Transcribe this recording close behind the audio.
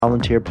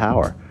volunteer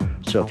power.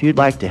 So if you'd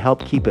like to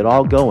help keep it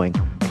all going,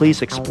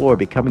 please explore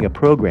becoming a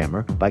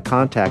programmer by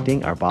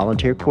contacting our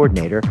volunteer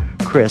coordinator,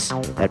 Chris,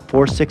 at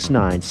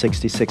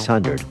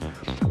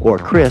 469-6600 or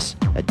Chris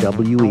at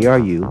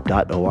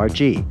weru.org.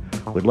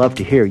 We'd love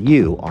to hear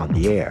you on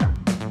the air.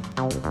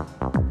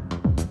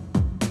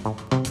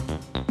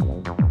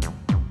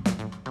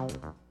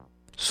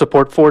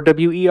 Support for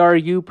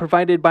WERU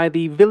provided by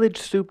the Village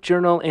Soup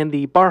Journal and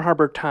the Bar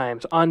Harbor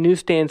Times on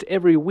newsstands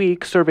every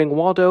week serving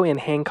Waldo and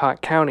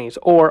Hancock counties,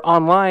 or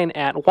online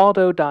at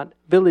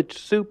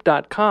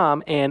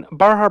waldo.villagesoup.com and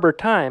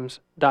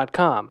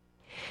barharbortimes.com.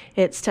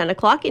 It's 10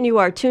 o'clock and you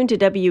are tuned to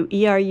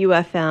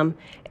WERU-FM,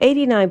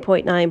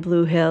 89.9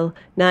 Blue Hill,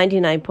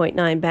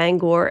 99.9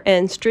 Bangor,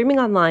 and streaming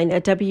online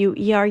at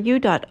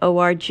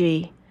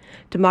weru.org.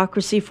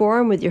 Democracy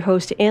Forum with your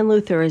host Ann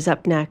Luther is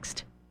up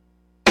next.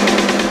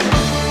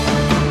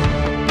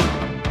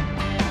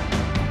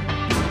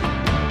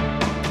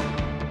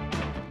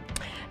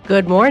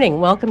 Good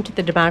morning. Welcome to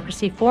the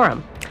Democracy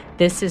Forum.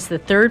 This is the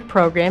third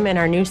program in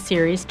our new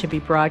series to be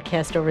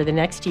broadcast over the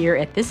next year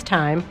at this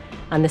time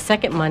on the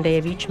second Monday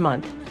of each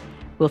month.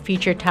 We'll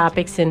feature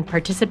topics in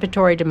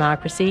participatory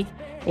democracy,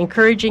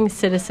 encouraging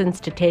citizens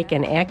to take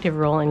an active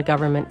role in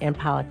government and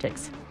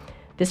politics.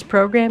 This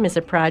program is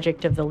a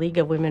project of the League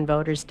of Women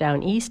Voters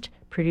Down East,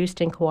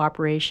 produced in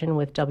cooperation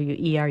with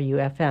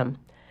WERU-FM.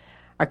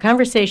 Our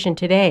conversation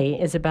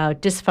today is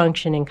about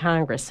dysfunction in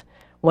Congress.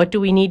 What do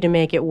we need to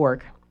make it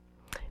work?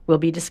 We'll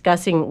be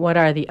discussing what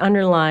are the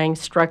underlying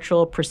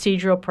structural,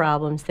 procedural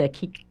problems that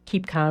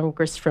keep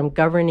Congress from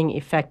governing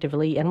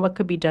effectively and what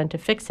could be done to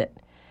fix it.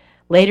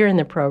 Later in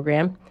the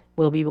program,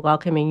 we'll be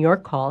welcoming your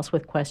calls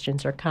with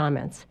questions or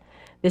comments.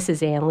 This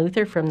is Ann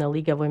Luther from the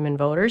League of Women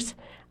Voters.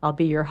 I'll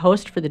be your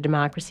host for the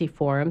Democracy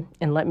Forum,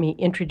 and let me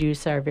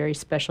introduce our very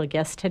special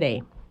guest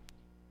today.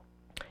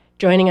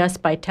 Joining us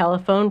by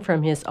telephone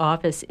from his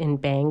office in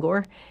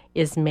Bangor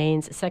is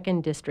Maine's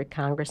 2nd District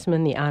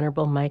Congressman, the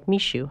Honorable Mike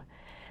Michaud.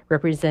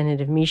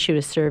 Representative Michaud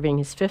is serving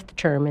his 5th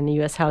term in the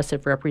U.S. House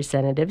of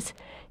Representatives.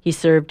 He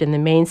served in the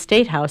Maine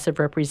State House of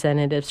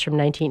Representatives from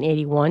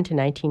 1981 to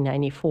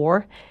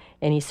 1994,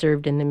 and he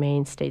served in the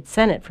Maine State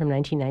Senate from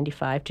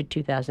 1995 to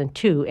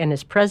 2002, and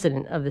as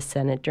president of the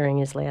Senate during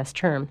his last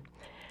term.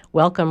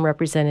 Welcome,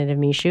 Representative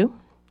Michaud.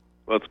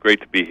 Well, it's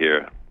great to be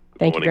here.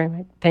 Thank you very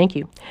much. Thank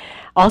you.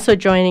 Also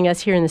joining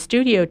us here in the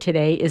studio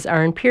today is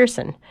Arn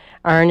Pearson.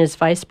 Arn is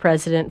Vice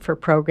President for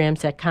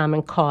Programs at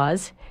Common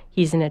Cause.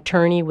 He's an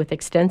attorney with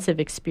extensive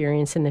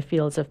experience in the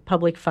fields of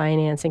public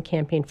finance and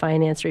campaign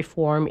finance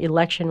reform,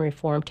 election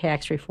reform,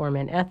 tax reform,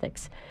 and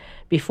ethics.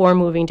 Before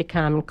moving to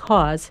Common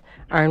Cause,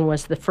 Arn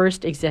was the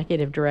first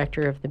executive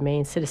director of the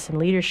Maine Citizen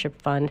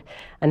Leadership Fund,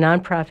 a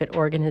nonprofit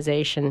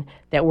organization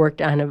that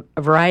worked on a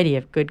variety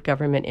of good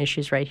government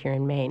issues right here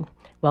in Maine.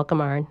 Welcome,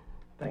 Arn.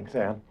 Thanks,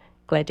 Ann.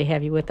 Glad to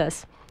have you with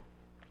us.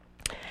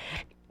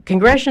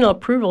 Congressional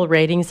approval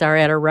ratings are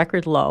at a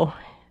record low.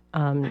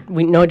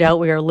 No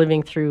doubt we are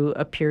living through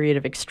a period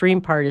of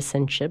extreme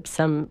partisanship,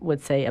 some would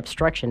say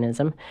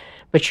obstructionism,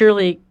 but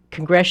surely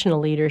congressional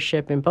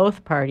leadership in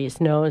both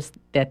parties knows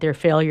that their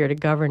failure to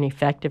govern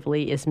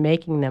effectively is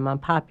making them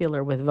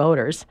unpopular with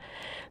voters.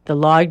 The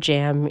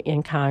logjam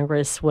in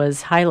Congress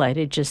was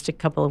highlighted just a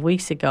couple of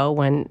weeks ago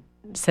when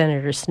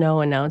Senator Snowe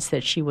announced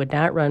that she would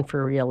not run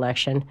for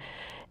re-election,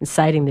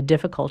 citing the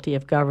difficulty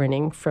of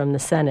governing from the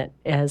Senate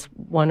as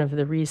one of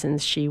the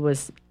reasons she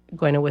was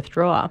going to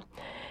withdraw.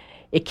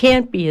 It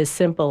can't be as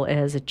simple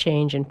as a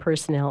change in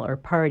personnel or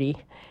party.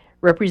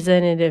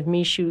 Representative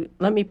Michaud,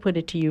 let me put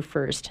it to you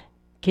first.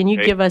 Can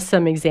you give us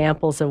some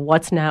examples of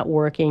what's not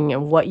working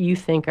and what you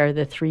think are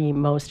the 3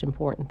 most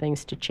important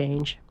things to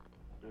change?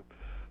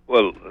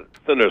 Well,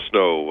 Senator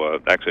Snowe,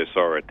 actually I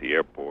saw her at the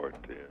airport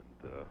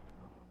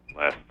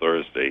last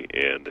Thursday,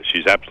 and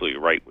she's absolutely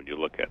right when you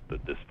look at the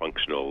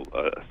dysfunctional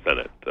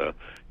Senate.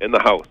 And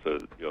the House,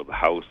 the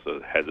House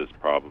has its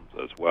problems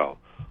as well.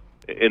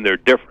 And they're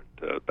different.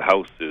 The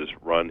House is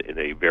run in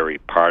a very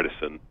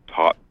partisan,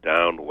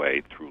 top-down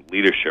way through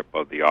leadership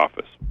of the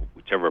office,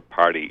 whichever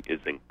party is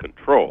in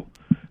control,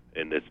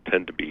 and it's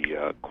tend to be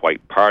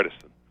quite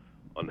partisan.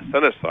 On the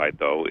Senate side,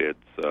 though,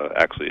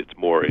 it's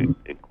more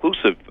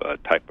inclusive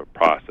type of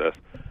process,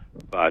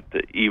 but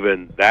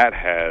even that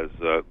has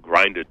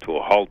grinded to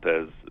a halt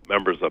as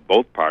members of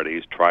both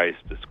parties tries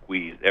to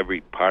squeeze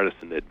every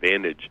partisan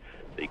advantage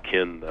they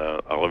can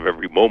out of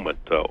every moment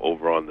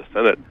over on the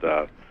Senate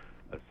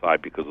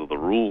side because of the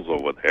rules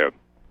over there.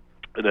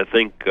 And I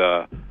think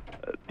the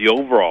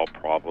overall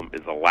problem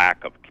is a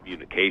lack of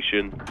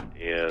communication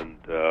and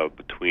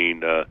between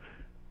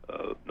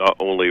not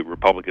only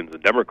Republicans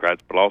and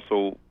Democrats, but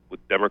also with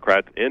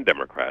Democrats and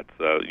Democrats.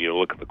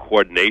 Look at the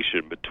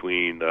coordination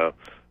between the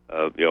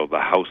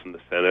House and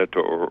the Senate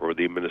or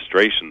the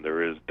administration.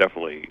 There is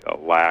definitely a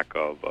lack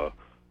of a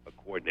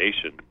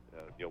coordination.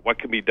 What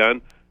can be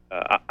done?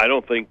 I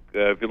don't think,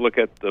 if you look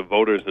at the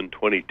voters in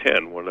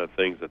 2010, one of the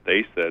things that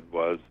they said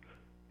was,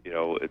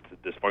 it's a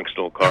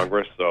dysfunctional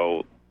Congress,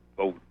 so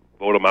vote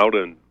them out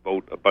and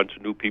vote a bunch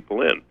of new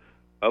people in.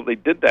 Well, they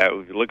did that.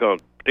 If you look on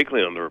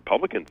particularly on the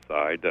Republican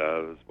side,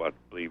 there's, I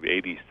believe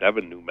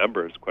 87 new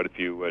members, quite a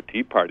few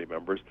Tea Party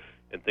members,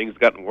 and things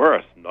gotten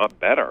worse, not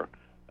better.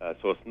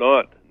 So it's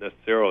not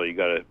necessarily you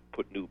got to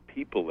put new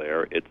people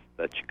there. It's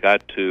that you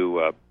got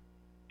to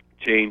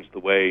change the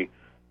way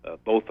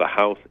both the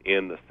House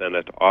and the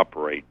Senate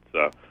operates.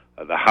 The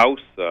House,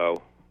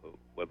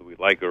 whether we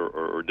like it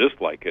or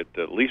dislike it,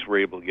 at least we're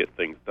able to get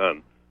things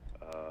done.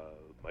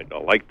 Might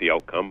not like the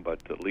outcome, but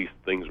at least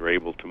things are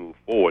able to move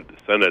forward. The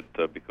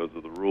Senate, because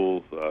of the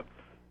rules,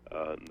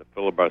 and the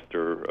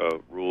filibuster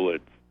rule,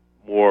 it's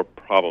more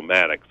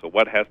problematic. So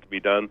what has to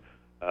be done?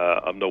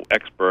 I'm no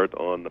expert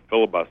on the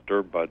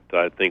filibuster, but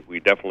I think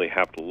we definitely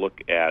have to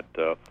look at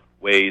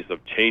ways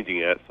of changing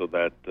it so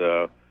that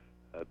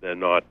they're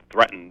not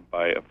threatened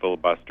by a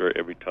filibuster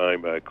every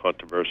time a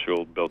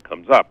controversial bill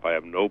comes up. I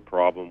have no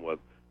problem with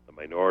the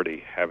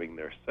minority having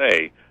their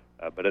say,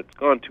 but it's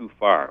gone too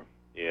far.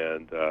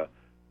 And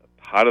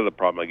part of the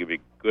problem, I'll give you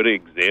a good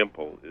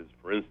example, is,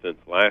 for instance,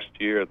 last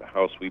year, the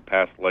House, we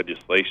passed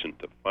legislation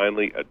to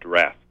finally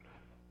address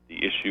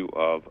the issue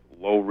of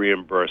low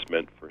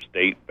reimbursement for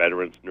state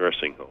veterans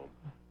nursing homes.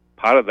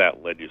 Part of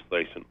that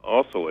legislation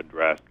also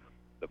addressed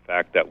the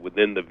fact that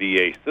within the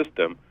VA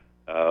system,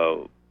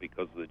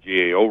 because of the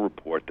GAO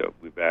report that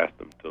we've asked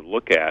them to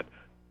look at,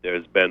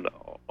 there's been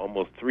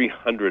almost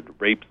 300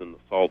 rapes and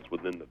assaults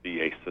within the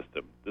VA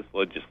system. This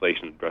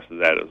legislation addresses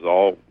that as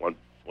all one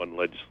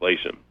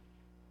legislation.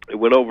 It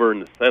went over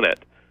in the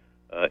Senate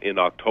in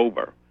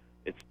October.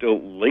 It still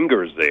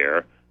lingers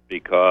there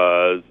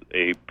because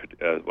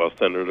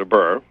Senator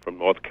Burr from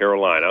North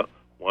Carolina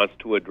wants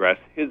to address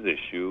his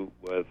issue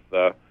with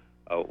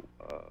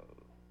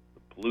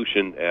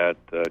pollution at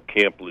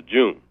Camp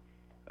Lejeune,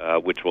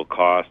 which will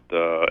cost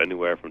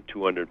anywhere from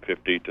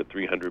 $250 to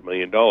 $300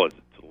 million. It's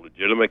a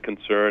legitimate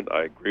concern.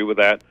 I agree with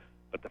that.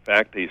 But the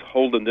fact that he's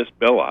holding this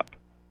bill up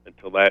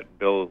until that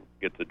bill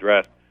gets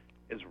addressed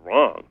is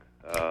wrong.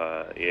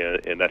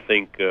 And I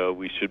think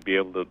we should be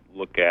able to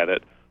look at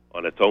it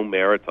on its own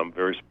merits. I'm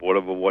very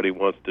supportive of what he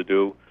wants to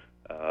do.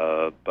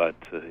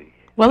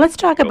 Well, let's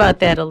talk about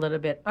that a little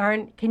bit.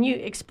 Arn, can you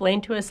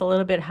explain to us a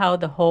little bit how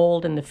the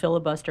hold and the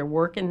filibuster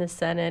work in the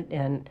Senate?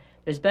 And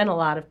there's been a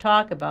lot of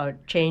talk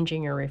about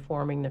changing or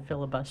reforming the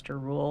filibuster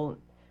rule.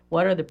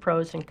 What are the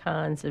pros and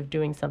cons of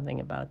doing something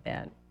about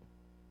that?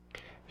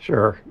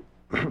 Sure.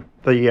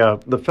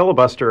 The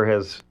filibuster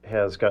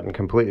has gotten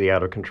completely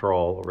out of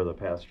control over the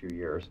past few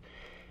years.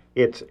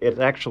 It's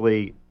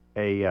actually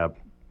a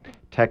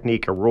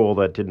technique, a rule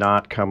that did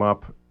not come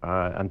up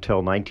until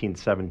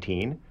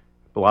 1917.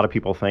 A lot of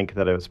people think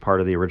that it was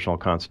part of the original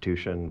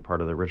Constitution, part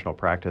of the original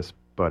practice,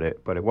 but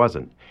it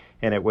wasn't.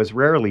 And it was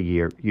rarely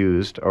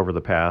used over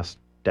the past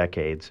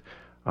decades,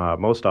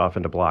 most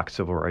often to block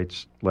civil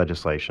rights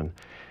legislation.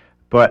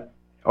 But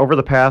over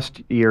the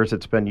past years,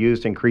 it's been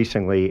used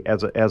increasingly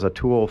as a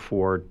tool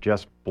for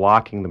just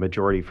blocking the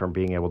majority from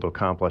being able to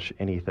accomplish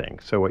anything.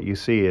 So what you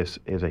see is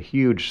a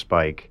huge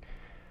spike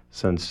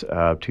since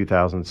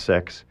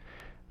 2006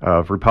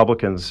 of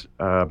Republicans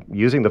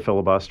using the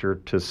filibuster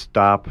to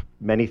stop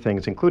many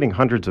things, including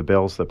hundreds of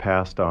bills that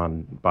passed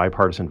on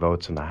bipartisan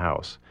votes in the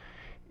House.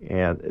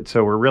 And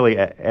so we're really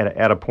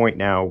at a point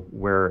now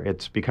where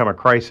it's become a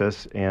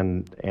crisis,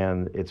 and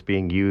it's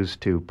being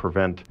used to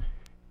prevent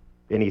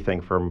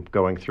anything from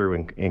going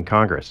through in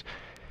Congress.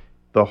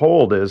 The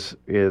hold is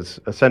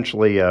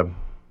essentially a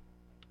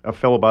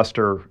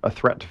filibuster, a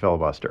threat to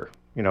filibuster.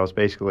 You know, it's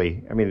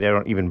basically, I mean, they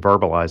don't even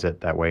verbalize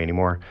it that way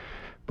anymore,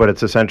 but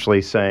it's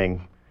essentially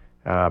saying,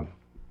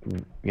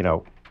 you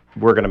know,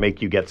 we're going to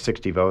make you get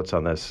 60 votes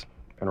on this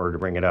in order to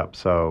bring it up.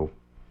 So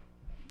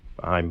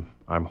I'm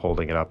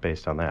holding it up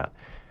based on that.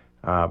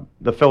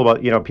 The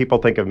filibuster, you know, people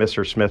think of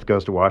Mr. Smith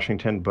goes to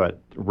Washington,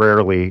 but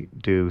rarely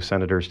do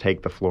senators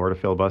take the floor to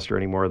filibuster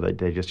anymore.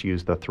 They just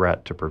use the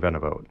threat to prevent a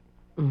vote.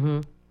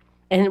 Mm-hmm.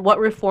 And what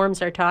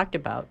reforms are talked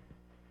about?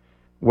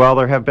 Well,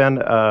 there have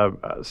been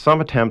some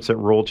attempts at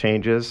rule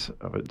changes.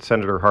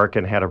 Senator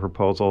Harkin had a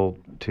proposal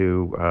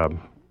to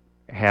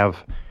have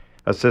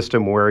a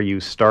system where you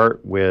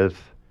start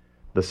with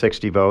the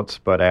 60 votes,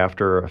 but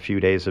after a few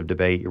days of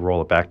debate, you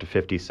roll it back to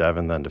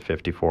 57, then to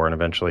 54, and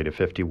eventually to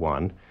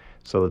 51,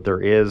 so that there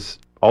is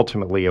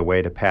ultimately a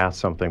way to pass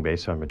something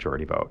based on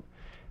majority vote.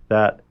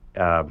 That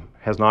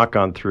has not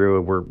gone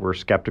through. We're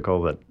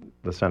skeptical that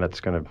the Senate's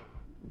going to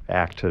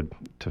act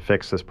to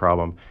fix this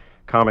problem.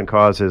 Common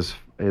Cause is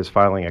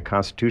filing a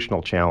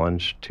constitutional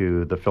challenge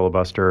to the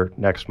filibuster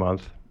next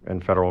month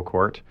in federal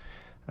court,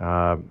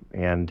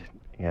 and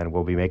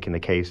we'll be making the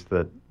case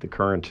that the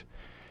current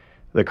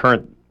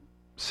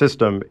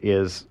system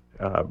is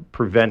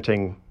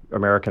preventing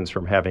Americans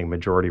from having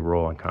majority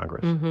rule in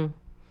Congress. Mm-hmm.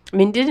 I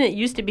mean, didn't it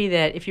used to be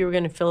that if you were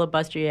going to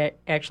filibuster, you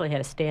actually had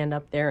to stand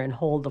up there and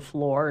hold the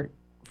floor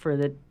for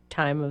the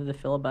time of the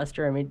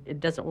filibuster? I mean, it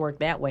doesn't work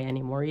that way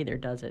anymore either,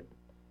 does it?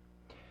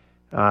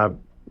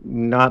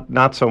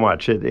 Not so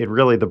much. It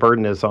really, the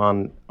burden is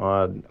often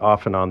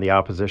on the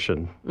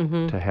opposition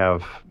to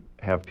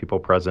have people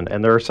present,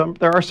 and there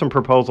are some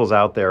proposals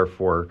out there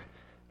for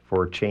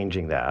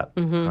changing that.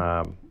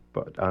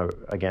 But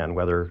again,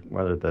 whether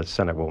the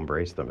Senate will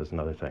embrace them is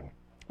another thing.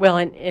 Well,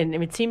 and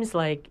it seems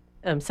like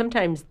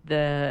sometimes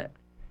the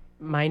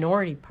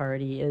minority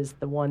party is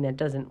the one that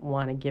doesn't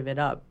want to give it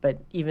up, but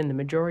even the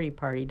majority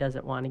party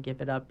doesn't want to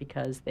give it up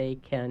because they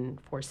can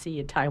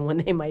foresee a time when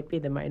they might be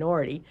the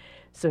minority.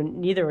 So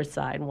neither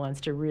side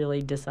wants to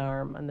really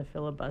disarm on the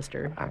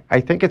filibuster.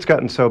 I think it's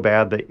gotten so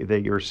bad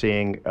that you're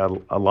seeing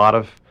a lot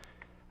of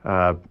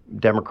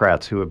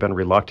Democrats who have been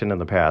reluctant in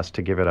the past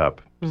to give it up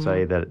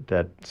say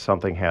that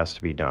something has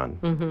to be done.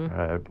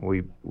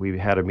 We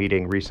had a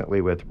meeting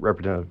recently with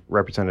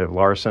Representative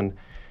Larson,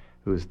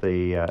 who's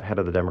the head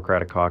of the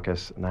Democratic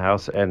caucus in the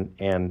House, and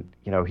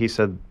he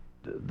said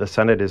the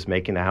Senate is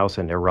making the House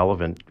an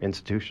irrelevant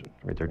institution.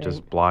 Right? They're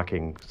just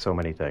blocking so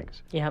many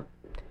things. Yep.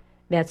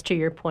 That's to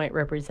your point,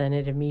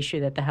 Representative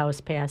Michoud, that the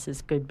House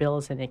passes good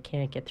bills and it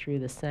can't get through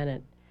the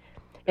Senate.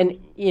 And,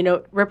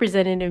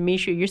 Representative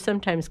Michoud, you're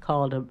sometimes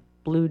called a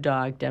blue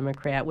dog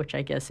Democrat, which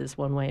I guess is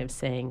one way of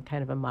saying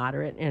kind of a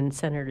moderate. And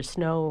Senator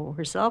Snowe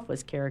herself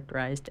was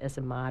characterized as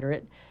a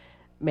moderate.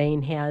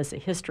 Maine has a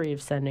history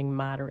of sending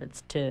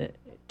moderates to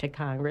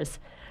Congress,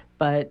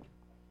 but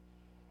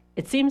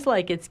it seems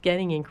like it's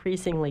getting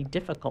increasingly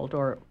difficult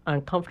or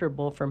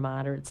uncomfortable for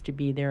moderates to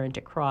be there and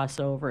to cross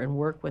over and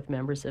work with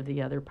members of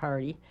the other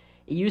party.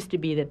 It used to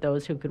be that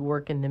those who could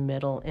work in the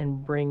middle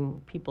and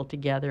bring people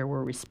together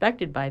were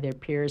respected by their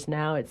peers.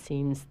 Now it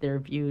seems they're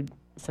viewed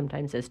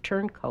sometimes as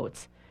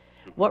turncoats.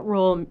 What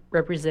role,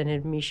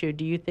 Representative Michoud,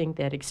 do you think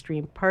that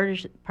extreme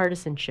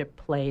partisanship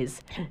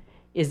plays?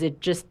 Is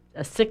it just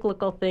a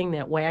cyclical thing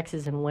that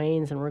waxes and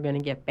wanes and we're going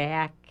to get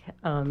back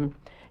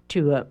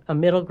to a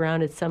middle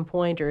ground at some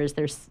point, or is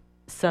there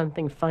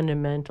something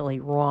fundamentally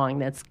wrong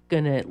that's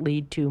going to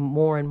lead to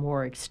more and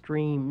more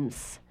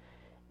extremes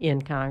in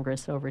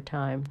Congress over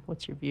time?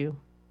 What's your view?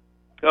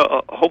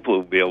 Hopefully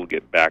we'll be able to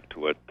get back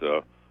to it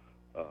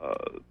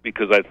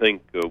because I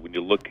think when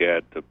you look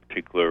at the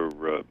particular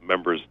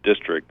members'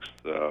 districts,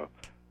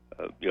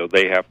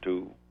 they have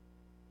to,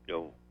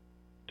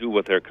 do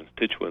what their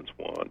constituents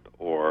want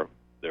or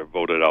they're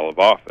voted out of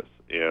office.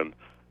 And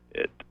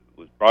it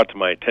was brought to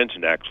my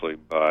attention, actually,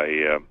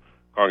 by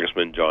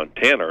Congressman John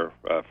Tanner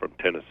from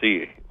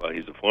Tennessee.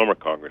 He's a former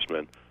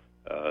congressman.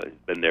 He's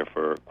been there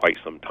for quite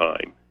some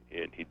time,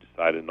 and he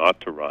decided not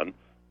to run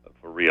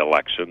for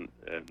re-election.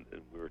 And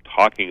we were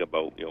talking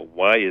about,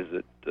 why is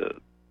it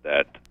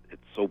that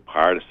it's so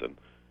partisan?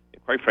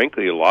 And quite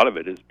frankly, a lot of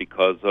it is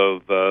because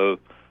of,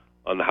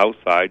 on the House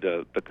side,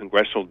 the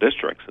congressional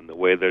districts and the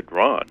way they're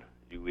drawn.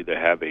 You either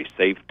have a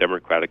safe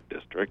Democratic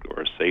district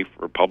or a safe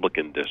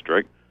Republican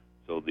district.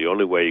 So the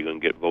only way you're going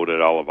to get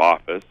voted out of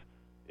office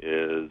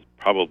is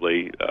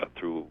probably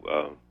through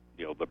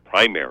the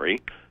primary,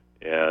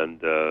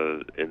 and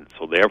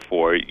so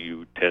therefore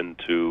you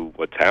tend to,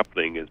 what's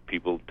happening is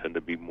people tend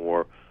to be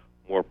more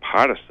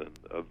partisan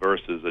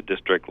versus a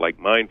district like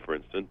mine, for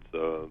instance.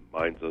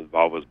 Mine's has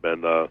always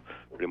been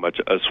pretty much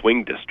a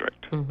swing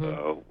district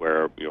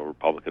where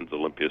Republicans,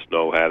 Olympia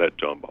Snowe had it,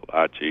 John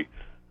Baldacci,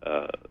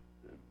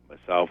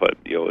 myself.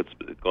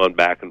 It's gone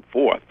back and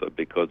forth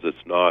because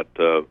it's not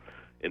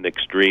an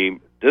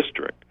extreme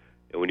district.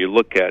 And when you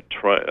look at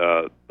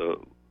the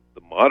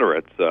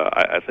moderates,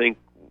 I think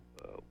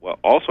what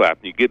also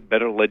happens, you get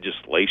better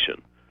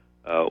legislation.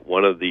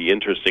 One of the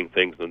interesting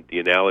things, and the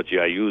analogy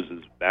I use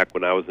is back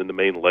when I was in the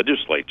Maine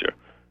legislature,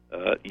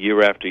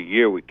 year after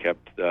year we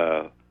kept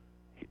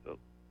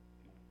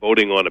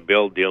voting on a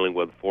bill dealing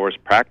with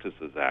Forest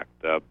Practices Act.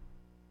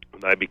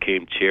 When I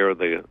became chair of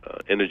the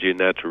Energy and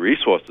Natural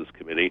Resources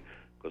Committee,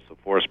 because the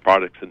forest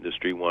products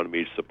industry wanted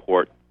me to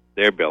support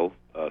their bill,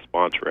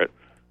 sponsor it.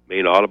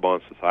 Maine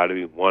Audubon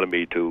Society wanted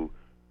me to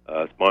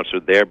sponsor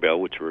their bill,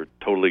 which were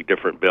totally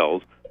different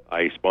bills.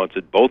 I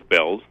sponsored both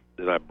bills.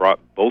 Then I brought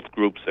both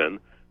groups in, and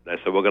I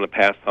said, we're going to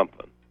pass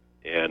something.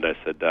 And I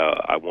said,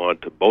 I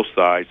want both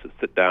sides to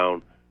sit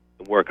down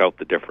and work out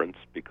the difference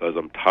because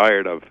I'm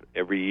tired of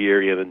every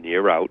year in and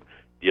year out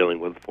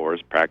dealing with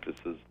forest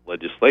practices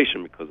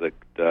legislation because it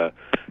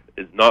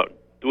is not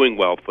doing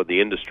well for the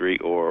industry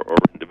or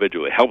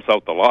individual. It helps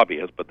out the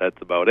lobbyists, but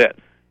that's about it.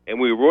 And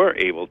we were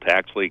able to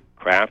actually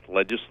craft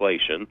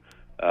legislation,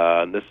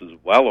 and this is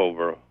well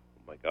over,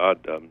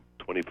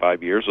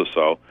 25 years or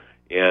so.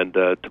 And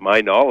to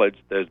my knowledge,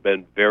 there's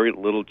been very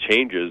little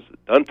changes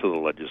done to the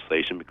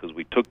legislation because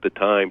we took the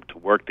time to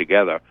work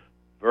together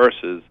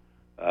versus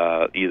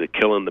either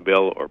killing the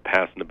bill or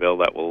passing the bill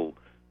that will,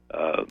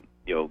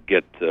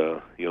 get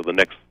the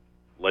next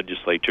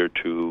legislature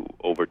to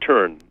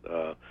overturn.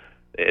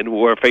 And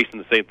we're facing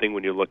the same thing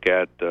when you look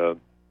at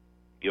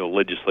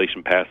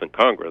legislation passed in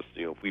Congress.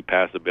 If we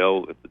pass a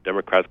bill, if the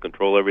Democrats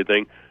control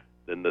everything,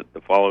 then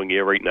the following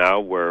year, right now,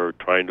 we're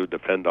trying to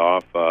defend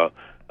off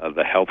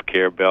the health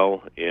care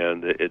bill,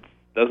 and it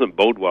doesn't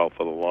bode well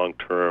for the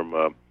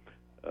long-term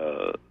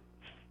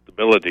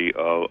stability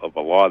of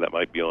a law that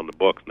might be on the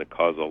books, and it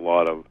causes a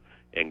lot of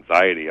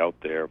anxiety out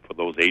there for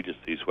those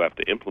agencies who have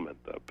to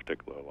implement the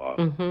particular law.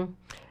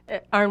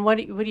 Arn, what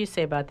do you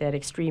say about that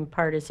extreme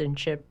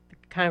partisanship?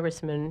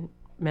 Congressman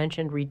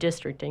mentioned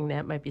redistricting.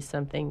 That might be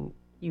something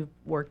you've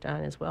worked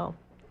on as well.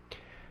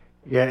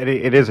 Yeah,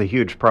 it is a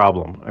huge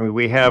problem. I mean,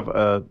 we have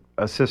a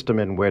system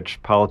in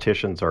which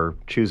politicians are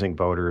choosing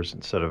voters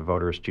instead of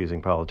voters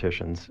choosing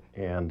politicians,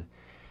 and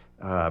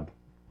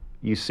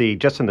you see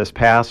just in this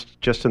past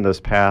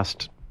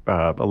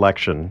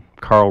election,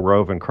 Karl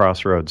Rove and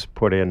Crossroads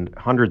put in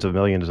hundreds of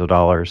millions of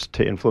dollars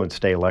to influence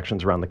state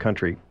elections around the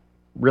country,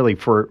 really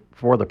for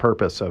the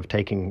purpose of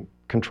taking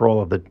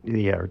control of the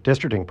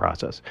districting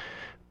process.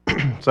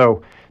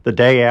 So the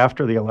day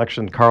after the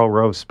election, Karl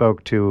Rove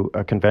spoke to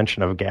a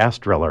convention of gas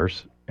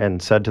drillers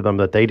and said to them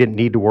that they didn't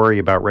need to worry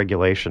about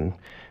regulation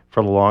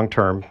for the long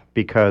term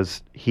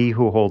because he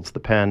who holds the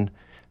pen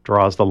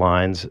draws the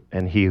lines,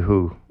 and he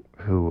who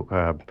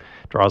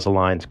draws the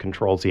lines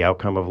controls the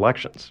outcome of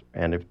elections.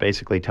 And it's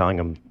basically telling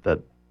them that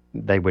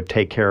they would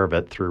take care of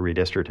it through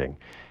redistricting,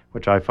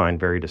 which I find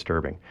very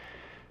disturbing.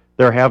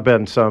 There have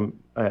been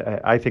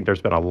I think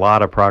there's been a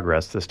lot of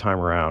progress this time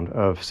around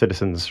of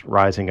citizens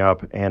rising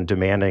up and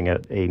demanding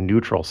a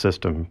neutral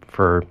system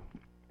for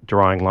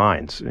drawing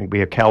lines. We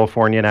have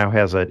California now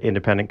has an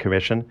independent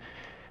commission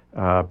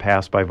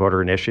passed by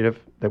voter initiative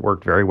that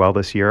worked very well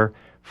this year.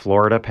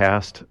 Florida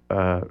passed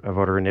a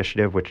voter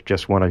initiative which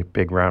just won a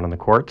big round in the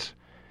courts.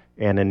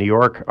 And in New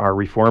York, our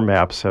reform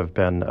maps have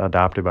been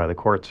adopted by the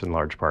courts in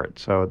large part.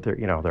 So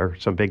there are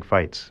some big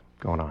fights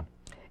going on.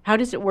 How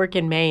does it work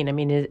in Maine? I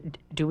mean,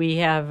 do we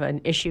have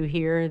an issue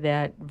here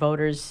that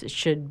voters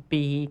should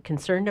be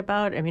concerned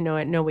about? I mean,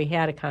 I know we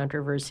had a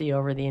controversy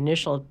over the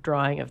initial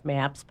drawing of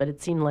maps, but it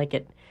seemed like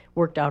it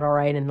worked out all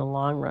right in the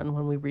long run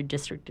when we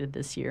redistricted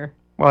this year.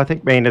 Well, I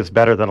think Maine is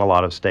better than a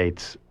lot of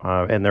states,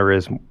 and there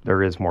is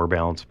more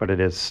balance, but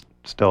it is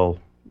still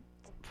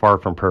far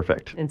from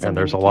perfect, and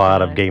there's a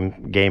lot of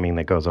gaming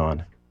that goes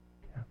on.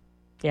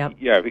 Yeah.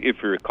 Yeah.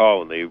 If you recall,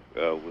 when they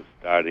was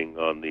starting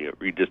on the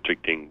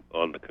redistricting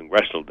on the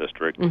congressional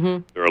district,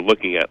 they were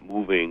looking at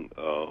moving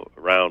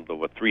around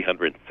over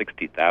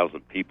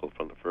 360,000 people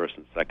from the first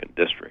and second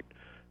district.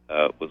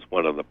 Was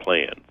one of the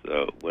plans.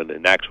 When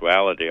in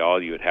actuality,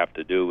 all you would have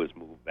to do is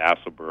move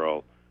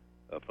Vassalboro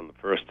from the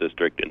first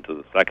district into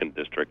the second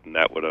district, and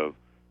that would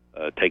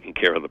have taken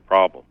care of the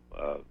problem.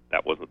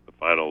 That wasn't the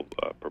final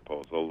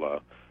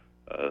proposal.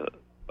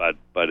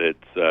 But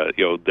it's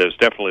there's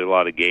definitely a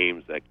lot of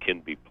games that can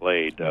be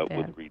played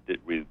with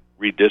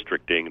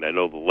redistricting, and I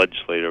know the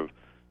legislative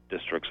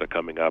districts are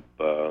coming up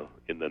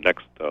in the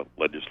next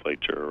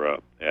legislature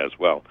as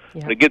well.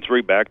 Yeah. And it gets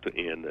right back to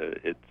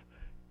it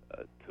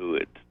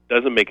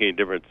doesn't make any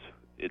difference.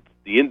 It's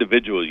the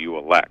individual you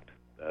elect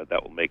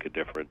that will make a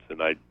difference.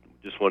 And I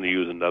just want to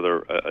use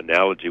another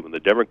analogy. When the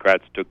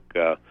Democrats took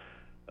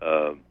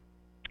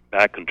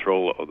back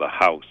control of the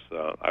House,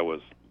 I was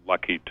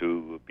lucky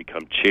to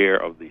become chair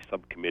of the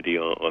subcommittee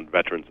on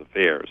Veterans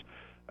Affairs.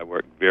 I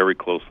worked very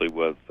closely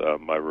with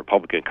my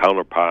Republican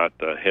counterpart,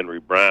 Henry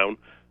Brown,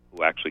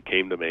 who actually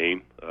came to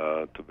Maine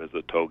to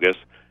visit Togus.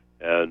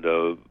 And,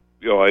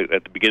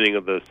 at the beginning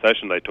of the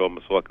session, I told him,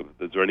 look, if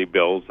there's any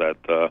bills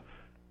that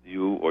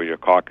you or your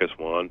caucus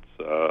wants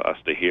us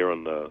to hear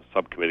on the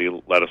subcommittee,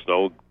 let us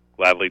know.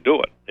 Gladly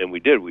do it. And we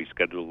did. We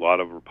scheduled a lot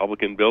of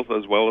Republican bills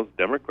as well as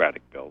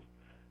Democratic bills.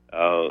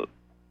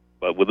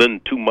 But within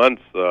 2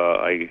 months,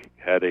 I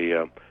had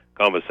a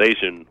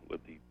conversation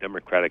with the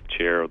Democratic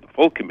chair of the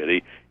full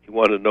committee. He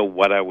wanted to know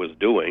what I was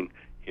doing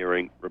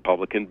hearing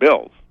Republican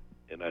bills.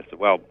 And I said,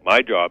 well,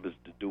 my job is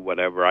to do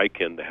whatever I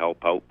can to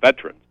help out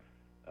veterans.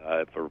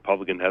 If a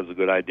Republican has a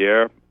good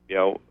idea,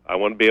 I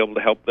want to be able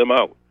to help them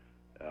out.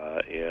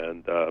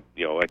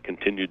 I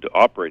continued to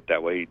operate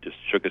that way. He just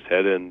shook his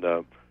head and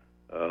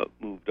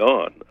moved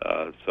on.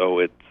 So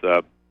it's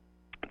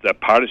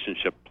that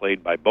partisanship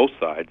played by both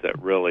sides that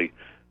really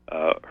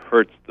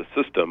hurts the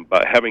system.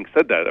 But having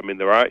said that, I mean,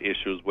 there are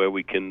issues where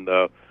we can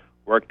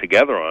work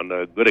together on.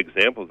 A good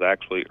example is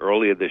actually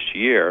earlier this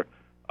year,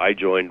 I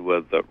joined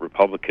with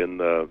Republican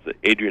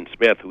Adrian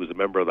Smith, who was a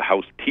member of the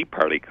House Tea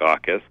Party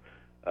caucus,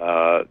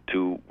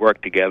 to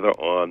work together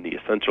on the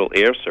Essential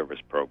Air Service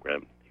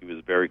program. He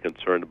was very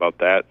concerned about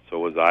that, so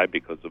was I,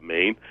 because of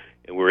Maine,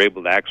 and we were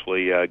able to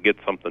actually get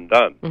something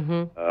done.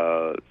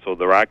 So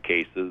there are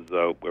cases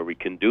where we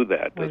can do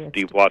that.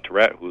 Steve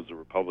LaTourette, who's a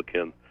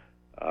Republican,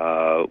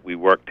 we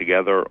worked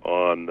together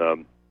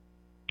on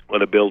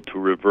a bill to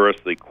reverse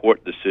the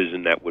court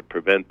decision that would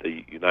prevent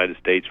the United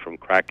States from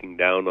cracking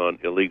down on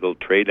illegal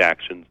trade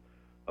actions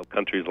of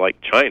countries like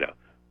China.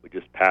 We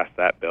just passed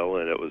that bill,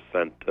 and it was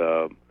sent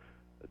to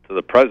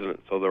the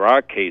president. So there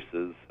are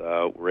cases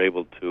we're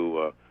able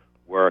to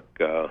work,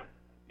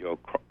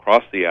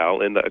 across the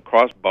aisle and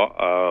across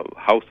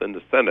House and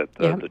the Senate.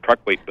 The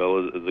truck weight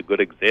bill is a good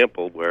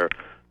example where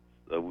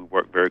we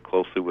worked very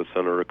closely with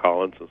Senator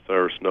Collins and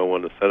Senator Snowe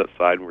on the Senate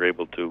side, and we're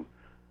able to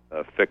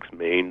fix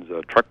Maine's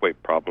truck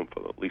weight problem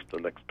for at least the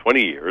next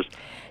 20 years.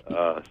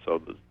 So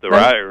there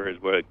are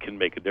areas where it can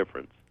make a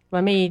difference.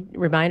 Let me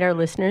remind our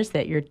listeners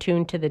that you're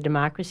tuned to the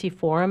Democracy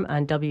Forum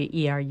on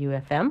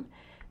WERU-FM.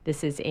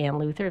 This is Ann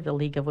Luther of the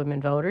League of Women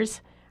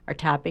Voters. Our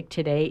topic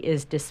today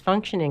is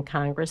dysfunction in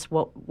Congress.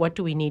 What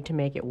do we need to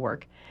make it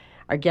work?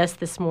 Our guests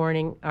this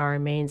morning are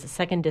Maine's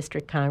 2nd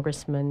District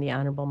Congressman, the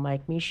Honorable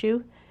Mike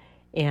Michoud,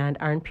 and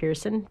Arn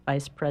Pearson,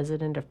 Vice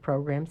President of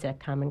Programs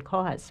at Common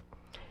Cause.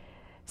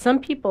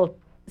 Some people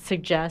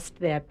suggest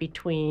that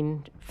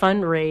between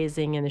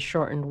fundraising and the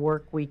shortened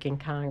work week in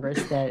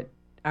Congress that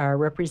our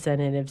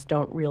representatives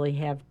don't really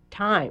have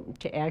time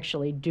to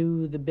actually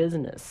do the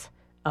business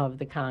of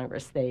the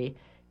Congress. They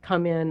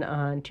come in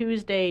on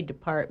Tuesday,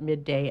 depart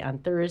midday on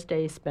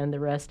Thursday, spend the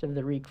rest of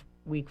the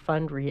week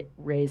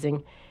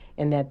fundraising,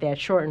 and that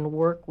shortened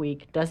work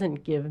week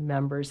doesn't give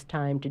members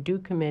time to do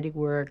committee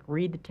work,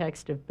 read the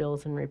text of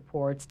bills and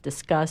reports,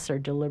 discuss or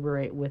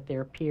deliberate with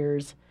their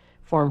peers,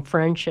 form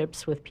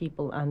friendships with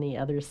people on the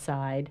other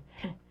side.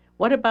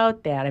 What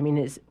about that? I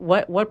mean,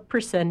 what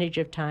percentage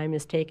of time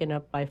is taken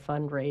up by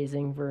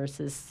fundraising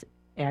versus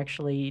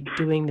actually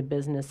doing the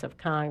business of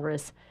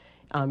Congress?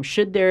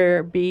 Should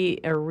there be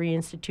a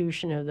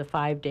reinstitution of the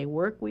 5-day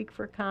work week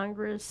for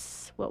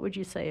Congress? What would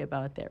you say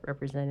about that,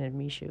 Representative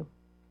Michoud?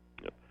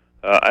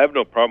 I have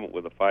no problem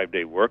with a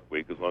 5-day work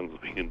week as long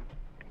as we can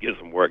get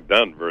some work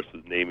done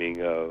versus naming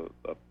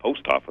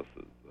post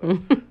offices.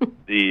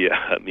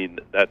 I mean,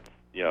 that's,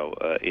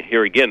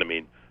 here again, I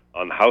mean,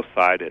 on the House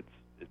side, it's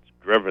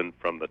driven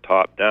from the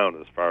top down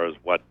as far as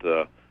what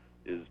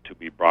is to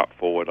be brought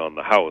forward on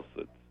the House.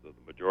 It's the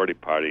majority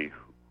party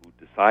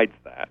who decides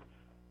that.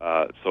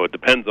 So it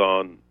depends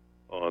on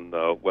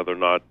whether or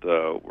not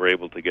we're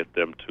able to get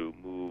them to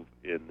move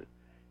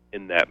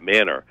in that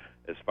manner.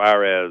 As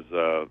far as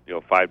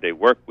 5-day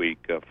work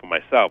week for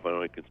myself, I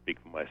only can speak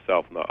for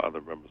myself, not other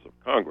members of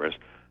Congress.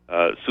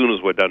 As soon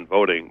as we're done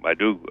voting, I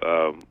do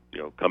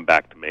come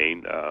back to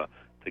Maine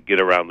to get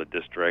around the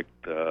district,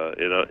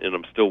 and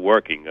I'm still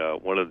working.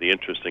 One of the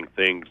interesting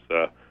things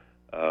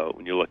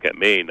when you look at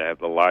Maine, I have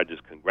the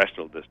largest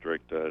congressional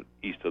district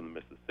east of the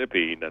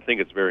Mississippi, and I think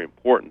it's very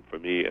important for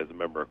me as a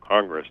member of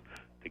Congress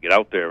to get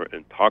out there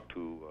and talk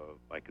to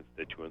my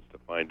constituents to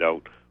find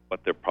out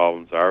what their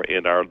problems are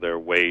and are there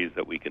ways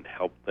that we can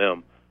help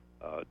them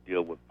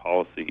deal with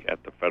policy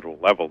at the federal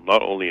level,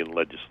 not only in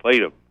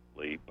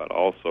legislatively, but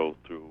also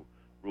through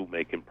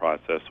rulemaking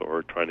process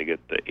or trying to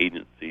get the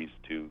agencies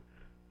to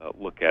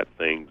look at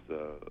things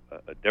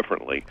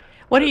differently.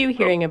 What are you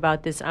hearing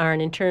about this,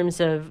 Arn, in terms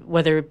of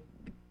whether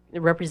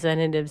the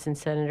representatives and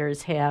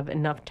senators have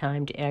enough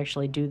time to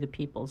actually do the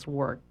people's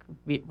work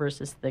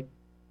versus the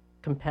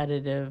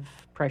competitive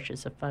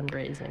pressures of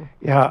fundraising?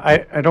 Yeah,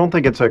 I don't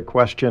think it's a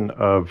question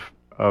of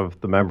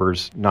the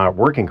members not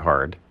working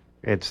hard.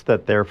 It's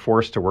that they're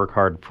forced to work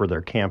hard for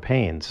their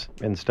campaigns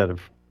instead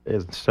of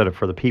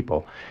for the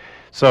people.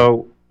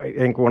 So I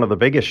think one of the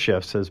biggest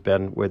shifts has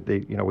been with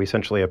we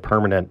essentially have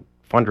permanent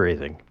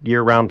fundraising,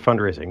 year-round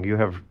fundraising. You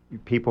have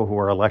people who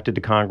are elected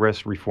to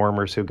Congress,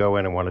 reformers who go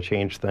in and want to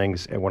change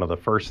things, and one of the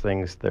first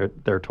things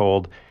they're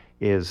told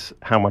is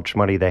how much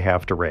money they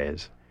have to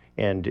raise.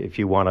 And if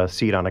you want a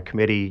seat on a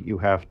committee,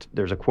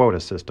 there's a quota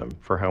system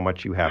for how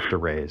much you have to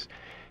raise.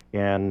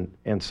 And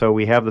so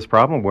we have this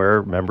problem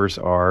where members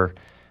are,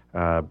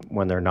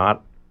 when they're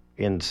not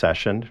in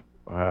session,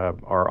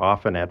 are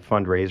often at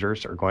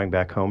fundraisers or going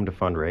back home to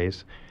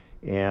fundraise.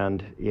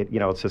 And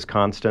it's this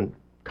constant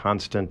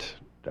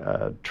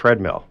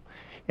treadmill.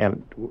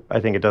 And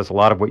I think it does a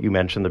lot of what you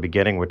mentioned in the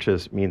beginning, which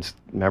means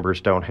members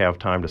don't have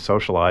time to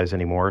socialize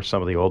anymore.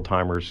 Some of the old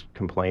timers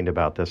complained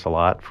about this a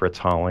lot. Fritz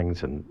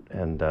Hollings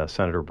and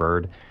Senator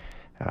Byrd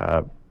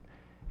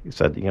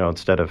said,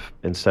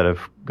 instead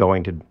of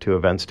going to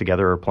events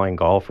together or playing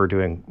golf or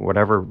doing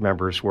whatever,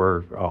 members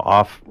were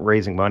off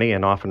raising money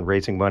and often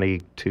raising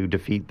money to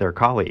defeat their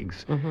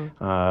colleagues.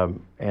 Mm-hmm.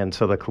 And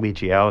so the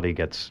collegiality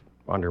gets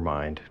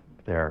undermined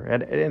there,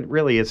 and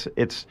really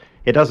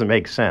it doesn't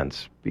make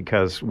sense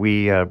because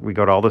we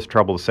go to all this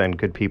trouble to send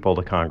good people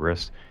to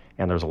Congress,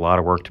 and there's a lot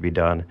of work to be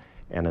done,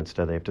 and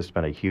instead they have to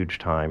spend a huge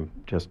time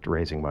just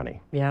raising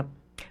money. Yeah.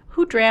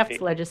 Who drafts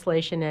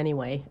legislation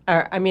anyway?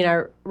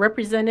 Are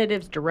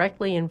representatives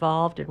directly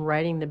involved in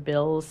writing the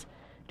bills?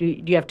 Do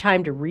you have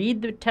time to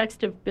read the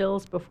text of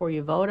bills before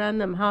you vote on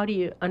them? How do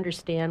you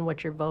understand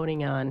what you're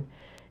voting on,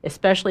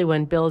 especially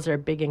when bills are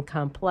big and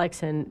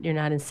complex and you're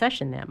not in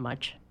session that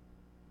much?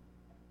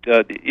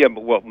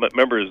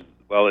 Members,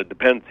 it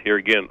depends here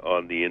again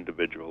on the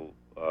individual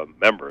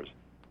members.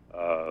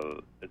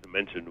 As I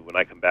mentioned, when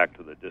I come back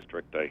to the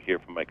district, I hear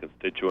from my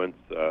constituents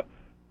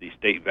the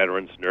state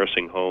veterans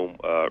nursing home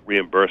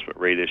reimbursement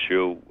rate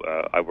issue.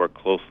 I work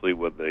closely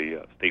with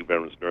the state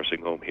veterans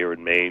nursing home here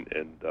in Maine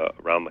and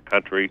around the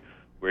country.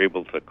 We're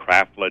able to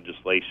craft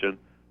legislation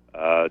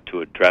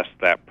to address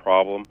that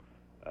problem,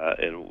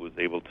 and was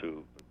able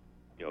to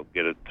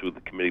get it through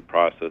the committee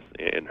process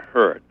and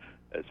heard.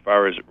 As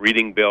far as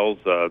reading bills,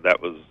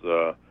 that was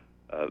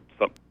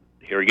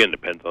here again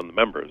depends on the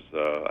members.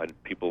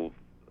 People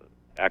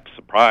act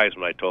surprised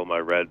when I told them I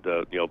read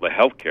the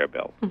health care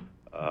bill,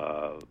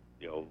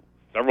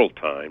 several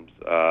times.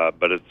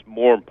 But it's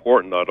more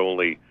important not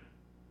only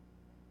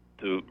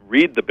to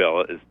read the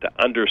bill, is to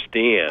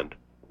understand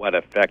what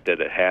effect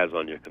that it has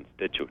on your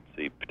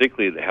constituency.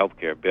 Particularly the health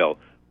care bill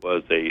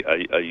was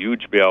a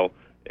huge bill.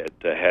 It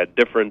had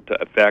different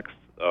effects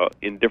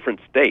in different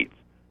states.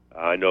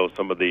 I know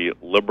some of the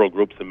liberal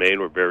groups in Maine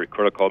were very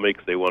critical of me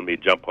because they wanted me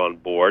to jump on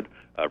board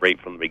right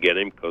from the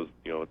beginning because,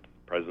 it's the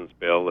President's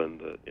bill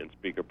and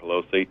Speaker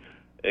Pelosi.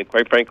 And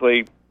quite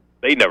frankly,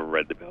 they never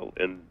read the bill.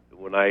 And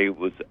when I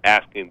was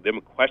asking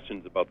them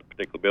questions about the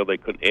particular bill, they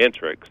couldn't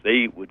answer it because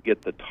they would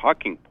get the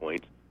talking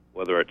points,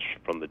 whether it's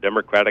from the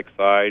Democratic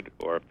side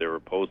or if they were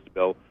opposed to the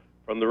bill,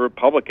 from the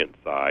Republican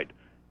side.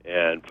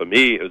 And for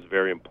me, it was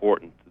very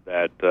important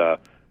that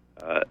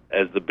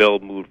as the bill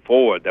moved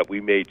forward, that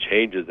we made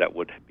changes that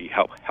would be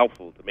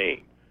helpful to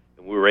Maine.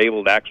 And we were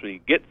able to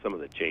actually get some of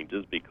the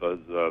changes because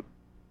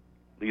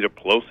Leader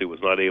Pelosi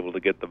was not able to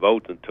get the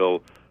votes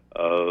until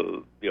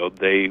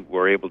they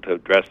were able to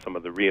address some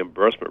of the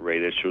reimbursement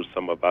rate issues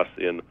some of us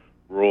in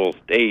rural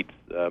states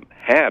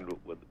had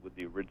with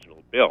the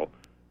original bill.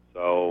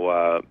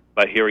 So,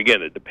 but here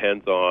again, it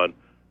depends on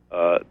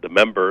the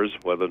members,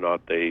 whether or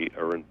not they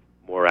are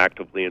more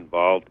actively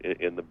involved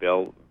in the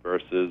bill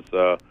versus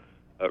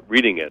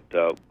reading it.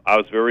 I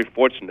was very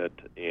fortunate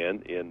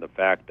in the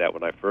fact that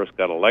when I first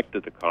got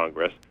elected to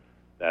Congress,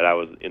 that I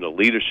was in a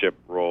leadership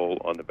role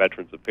on the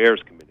Veterans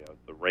Affairs Committee. I was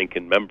the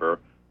ranking member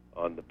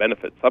on the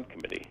Benefit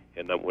Subcommittee.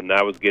 And when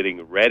I was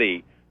getting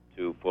ready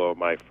for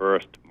my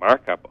first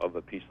markup of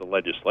a piece of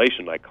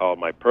legislation, I called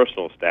my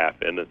personal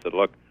staff in and said,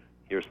 look,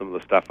 here's some of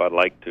the stuff I'd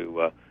like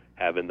to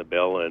have in the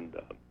bill and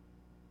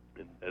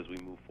as we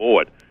move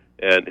forward.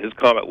 And his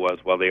comment was,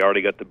 well, they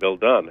already got the bill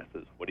done. I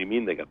said, what do you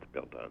mean they got the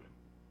bill done?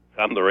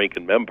 I'm the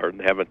ranking member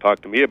and haven't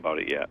talked to me about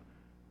it yet.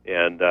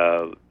 And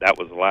that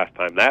was the last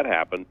time that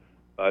happened.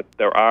 But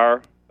there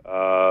are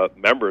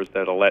members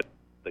that will let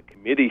the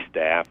committee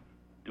staff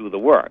do the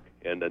work.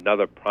 And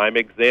another prime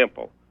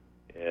example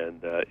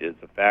is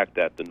the fact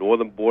that the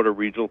Northern Border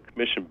Regional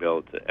Commission bill,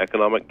 it's an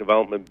economic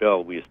development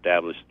bill, we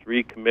established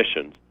 3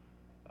 commissions.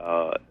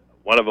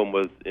 One of them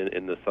was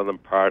in the southern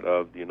part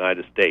of the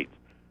United States.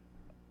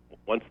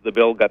 Once the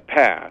bill got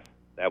passed,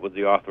 that was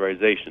the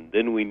authorization.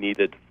 Then we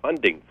needed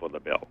funding for the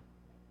bill.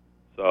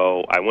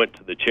 So I went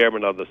to the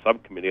chairman of the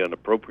subcommittee on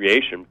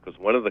appropriation because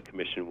one of the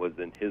commission was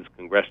in his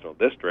congressional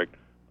district.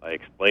 I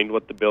explained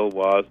what the bill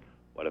was,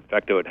 what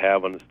effect it would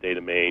have on the state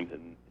of Maine,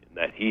 and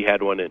that he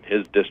had one in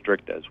his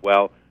district as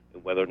well,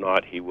 and whether or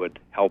not he would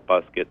help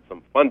us get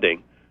some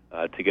funding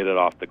to get it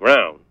off the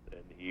ground.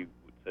 And he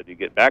said he'd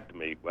get back to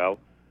me. Well,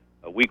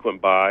 a week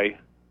went by,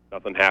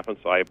 nothing happened,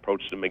 so I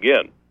approached him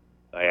again.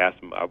 I asked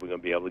him, are we going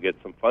to be able to get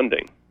some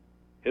funding?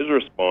 His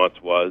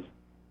response was,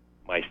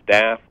 my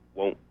staff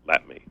won't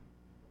let me.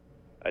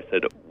 I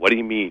said, what do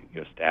you mean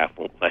your staff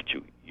won't let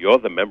you? You're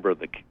the member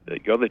of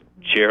you're the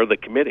chair of the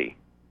committee.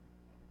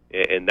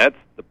 And that's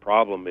the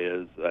problem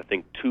is, I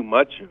think too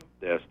much of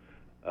this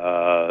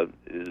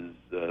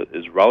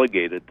is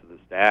relegated to the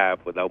staff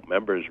without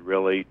members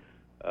really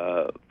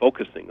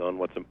focusing on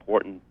what's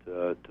important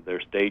to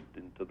their state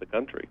and to the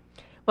country.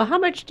 Well, how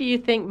much do you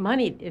think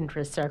money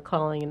interests are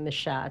calling in the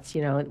shots,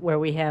 where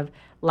we have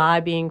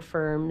lobbying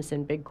firms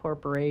and big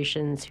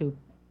corporations who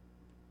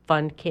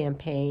fund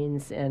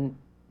campaigns and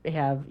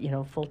have,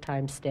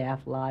 full-time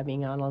staff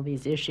lobbying on all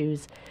these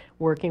issues,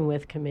 working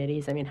with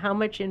committees? I mean, how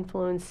much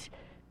influence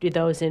do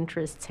those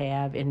interests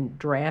have in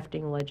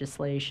drafting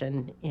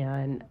legislation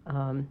and,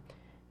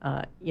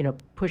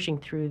 pushing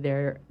through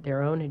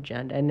their own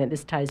agenda? And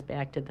this ties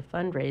back to the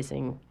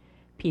fundraising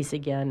piece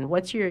again.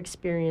 What's your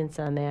experience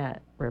on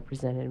that,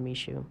 Representative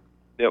Michoud?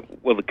 Yeah,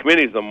 well, the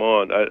committees I'm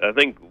on, I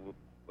think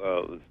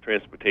the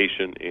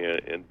Transportation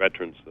and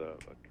Veterans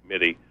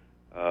Committee,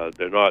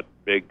 they're not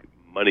big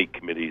money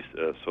committees,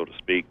 so to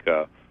speak.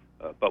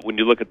 But when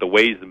you look at the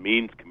Ways and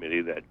Means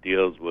Committee that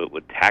deals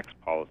with tax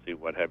policy,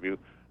 what have you,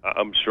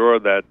 I'm sure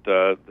that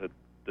a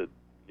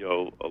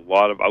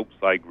lot of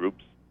outside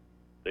groups,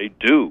 they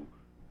do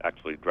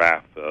actually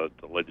draft the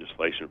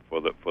legislation for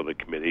the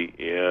committee.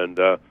 And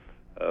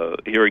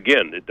here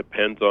again, it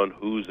depends on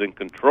who's in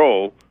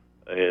control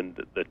and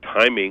the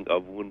timing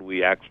of when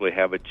we actually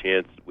have a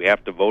chance. We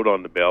have to vote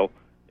on the bill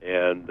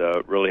and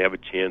really have a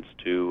chance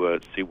to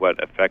see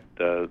what effect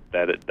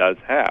that it does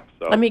have.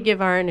 So let me give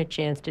Aaron a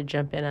chance to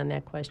jump in on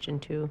that question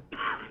too.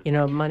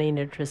 Money and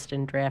interest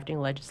in drafting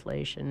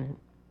legislation.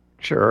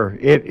 Sure,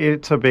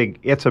 it's a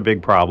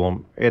big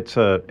problem. It's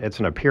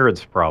an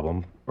appearance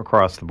problem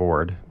across the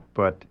board,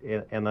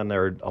 and then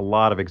there are a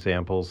lot of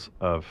examples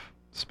of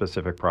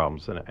specific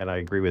problems, and I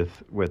agree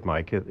with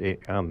Mike.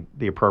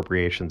 The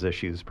appropriations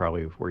issue is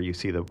probably where you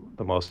see the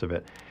most of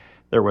it.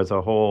 There was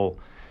a whole,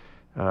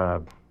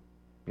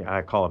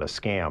 I call it a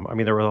scam. I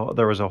mean, there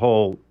was a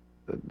whole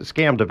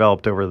scam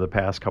developed over the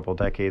past couple of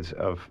decades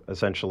of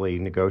essentially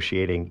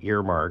negotiating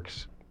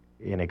earmarks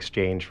in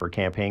exchange for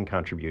campaign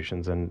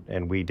contributions,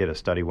 and we did a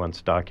study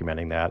once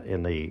documenting that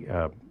in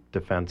the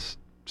Defense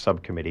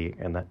Subcommittee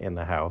in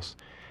the House,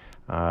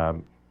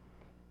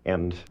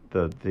 and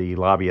the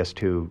lobbyist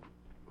who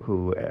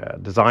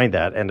designed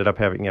that ended up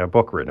having a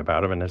book written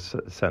about him, in a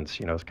sense,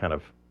 kind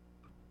of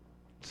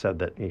said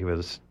that he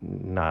was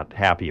not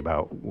happy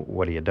about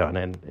what he had done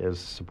and is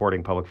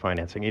supporting public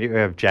financing. You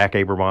have Jack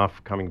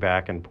Abramoff coming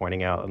back and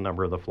pointing out a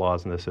number of the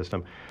flaws in the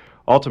system.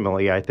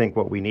 ultimately, I think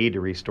what we need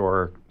to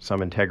restore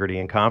some integrity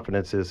and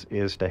confidence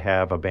is to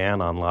have a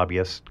ban on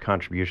lobbyist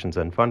contributions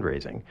and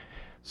fundraising,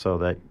 so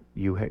that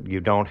you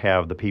don't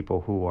have the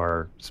people who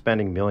are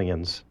spending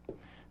millions,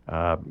 who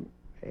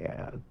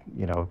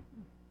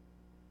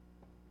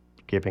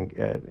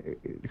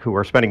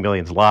are spending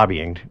millions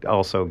lobbying,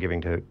 also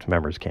giving to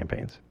members'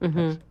 campaigns.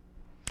 Mm-hmm.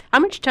 How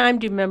much time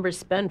do members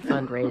spend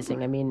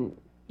fundraising? I mean,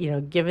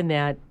 given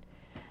that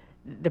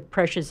the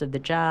pressures of the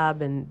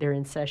job and they're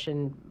in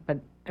session, but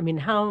I mean,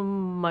 how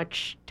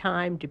much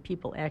time do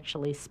people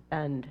actually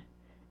spend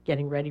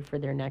getting ready for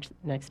their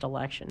next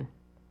election,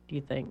 do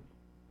you think?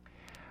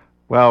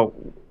 Well,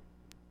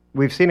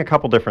 we've seen a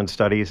couple different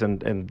studies,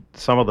 and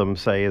some of them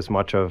say as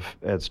much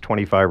as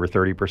 25 or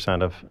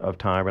 30% of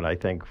time, and I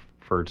think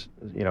for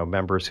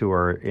members who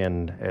are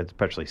in,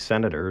 especially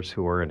senators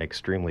who are in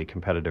extremely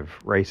competitive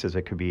races,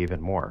 it could be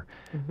even more.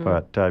 Mm-hmm.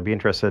 But I'd be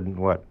interested in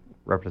what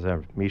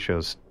Representative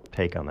Michaud's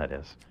take on that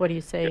is. What do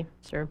you say,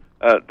 sir?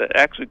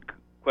 Actually,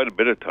 quite a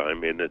bit of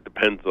time, and it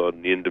depends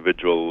on the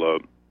individual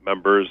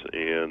members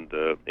and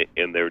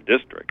their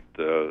district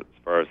as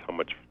far as how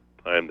much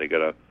time they got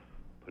to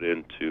put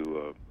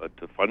into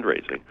to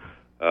fundraising.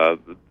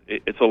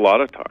 It's a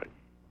lot of time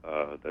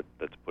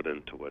that's put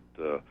into it,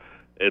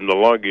 and the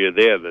longer you're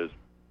there,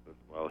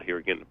 here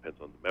again, it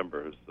depends on the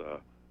members.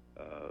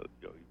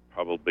 You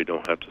probably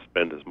don't have to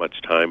spend as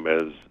much time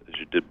as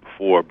you did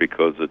before,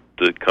 because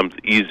it comes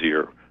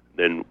easier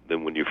than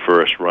when you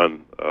first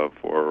run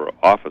for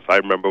office. I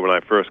remember when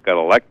I first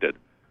got elected,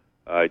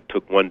 I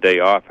took one day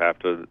off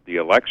after the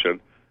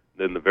election.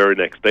 Then the very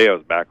next day, I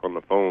was back on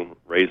the phone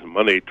raising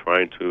money,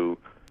 trying to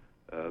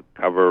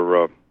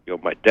cover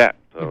my debt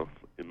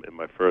in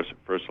my first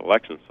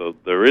election. So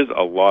there is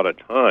a lot of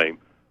time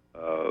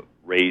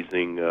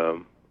raising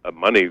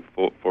money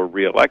for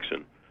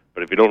re-election.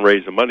 But if you don't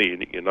raise the money,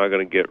 you're not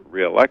going to get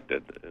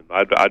re-elected. And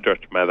I'd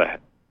just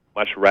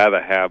much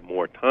rather have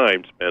more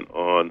time spent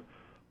on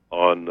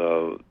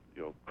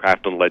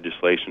crafting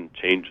legislation,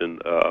 changing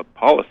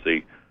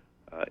policy,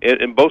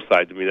 and both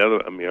sides.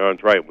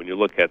 Aaron's right. When you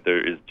look at,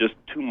 there is just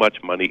too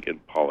much money in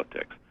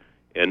politics,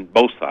 and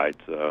both sides,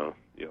 on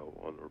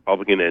the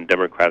Republican and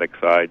Democratic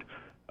side,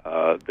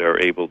 they're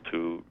able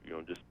to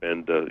just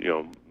spend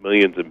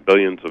millions and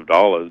billions of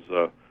dollars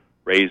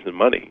raising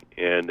money,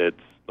 and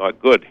it's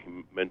not good.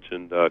 He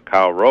mentioned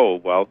Kyle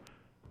Rowe. Well,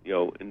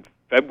 in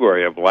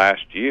February of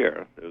last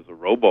year, there was a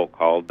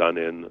robocall done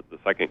in the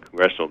 2nd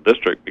Congressional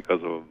District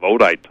because of a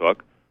vote I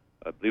took.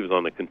 I believe it was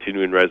on the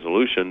continuing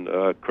resolution,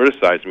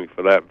 criticizing me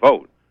for that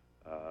vote.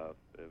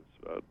 It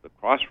was the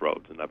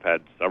Crossroads, and I've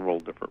had several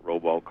different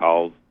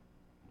robocalls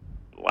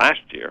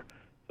last year.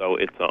 So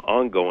it's an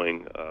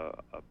ongoing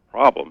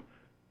problem.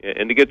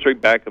 And to get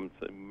straight back, I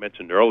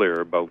mentioned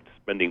earlier about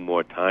spending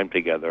more time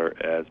together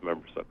as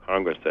members of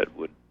Congress, that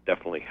would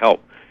definitely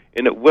help.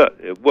 And it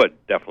would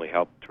definitely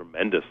help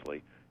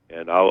tremendously.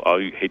 And I'll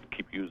hate to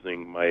keep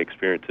using my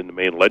experience in the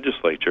Maine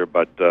legislature,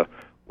 but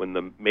when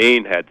the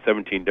Maine had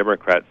 17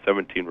 Democrats,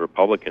 17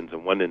 Republicans,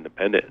 and 1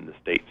 independent in the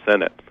state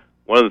Senate,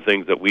 one of the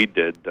things that we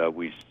did,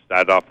 we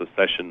started off the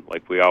session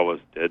like we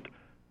always did.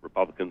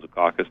 Republicans would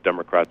caucus,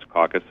 Democrats would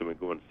caucus, and we'd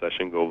go into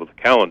session, go over the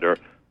calendar.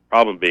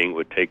 Problem being, it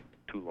would take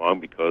too long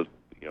because,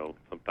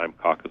 sometimes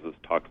caucuses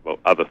talk about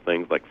other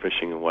things like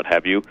fishing and what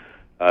have you.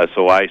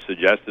 So I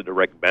suggested to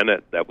Rick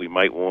Bennett that we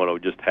might want to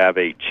just have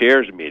a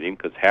chairs meeting,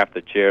 because half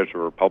the chairs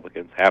were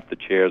Republicans, half the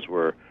chairs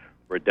were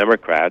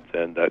Democrats,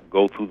 and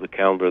go through the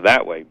calendar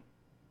that way.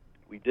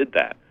 We did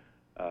that.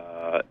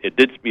 It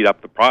did speed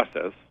up the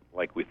process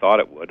like we thought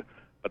it would.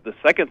 But the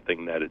second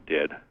thing that it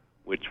did,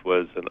 which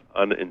was an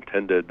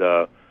unintended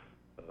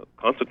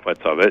consequence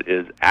of it,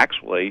 is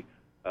actually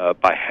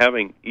by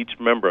having each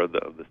member of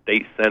the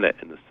state Senate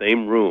in the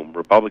same room,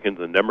 Republicans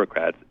and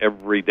Democrats,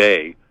 every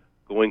day,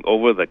 going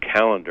over the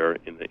calendar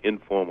in an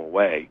informal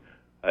way,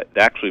 it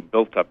actually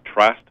built up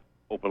trust,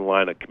 open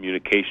line of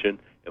communication,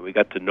 and we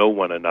got to know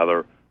one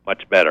another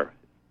much better.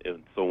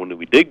 And so when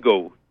we did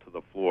go to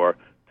the floor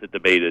to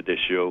debate an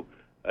issue,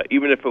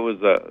 even if it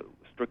was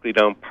strictly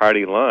down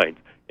party lines,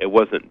 it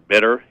wasn't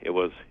bitter. It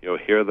was,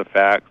 here are the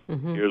facts,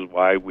 here's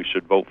why we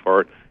should vote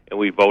for it, and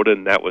we voted,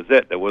 and that was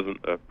it. There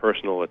wasn't a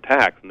personal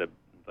attack. And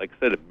like I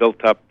said, it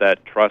built up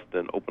that trust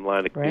and open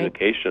line of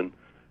communication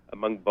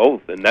among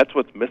both, and that's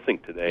what's missing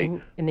today,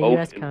 in the both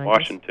US in Congress.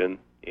 Washington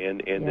and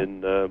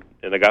in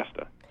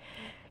Augusta.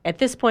 At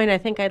this point, I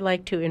think I'd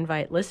like to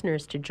invite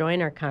listeners to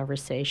join our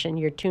conversation.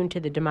 You're tuned to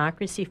the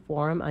Democracy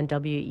Forum on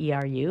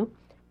WERU.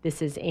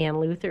 This is Ann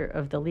Luther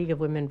of the League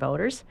of Women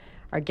Voters.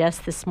 Our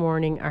guests this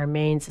morning are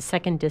Maine's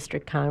 2nd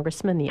District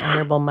Congressman, the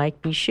Honorable Mike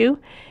Michaud,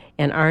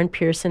 and Arn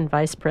Pearson,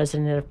 Vice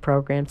President of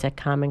Programs at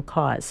Common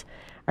Cause.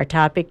 Our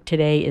topic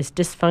today is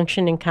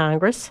dysfunction in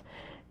Congress.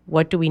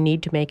 What do we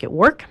need to make it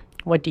work?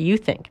 What do you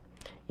think?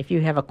 If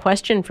you have a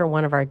question for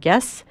one of our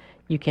guests,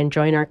 you can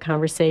join our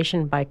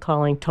conversation by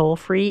calling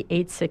toll-free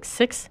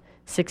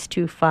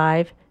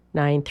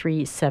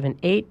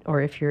 866-625-9378,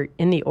 or if you're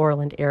in the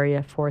Orland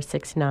area,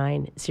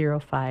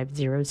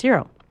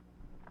 469-0500.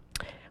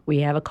 We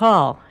have a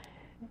call.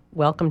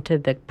 welcome to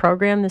the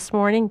program this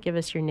morning. Give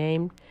us your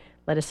name,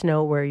 let us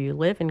know where you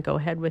live, and go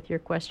ahead with your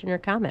question or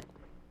comment.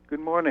 Good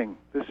morning.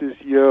 This is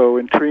Yo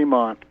in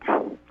Tremont.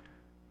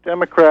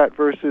 Democrat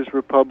versus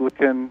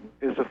Republican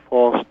is a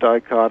false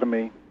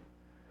dichotomy.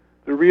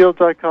 The real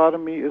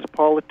dichotomy is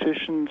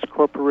politicians,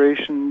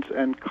 corporations,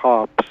 and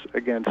cops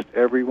against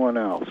everyone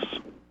else.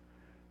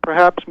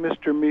 Perhaps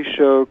Mr.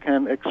 Michaud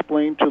can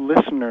explain to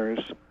listeners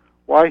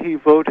why he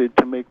voted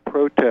to make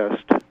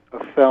protest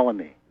a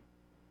felony.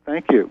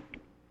 Thank you.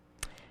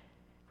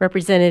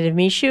 Representative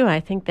Michaud, I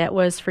think that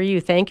was for you.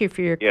 Thank you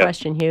for your Yeah.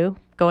 question, Hugh.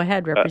 Go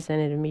ahead,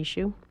 Representative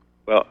Michaud.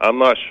 Well, I'm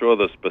not sure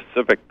the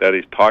specific that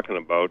he's talking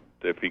about.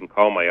 If he can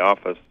call my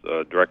office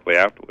directly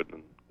afterward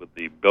and with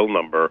the bill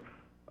number,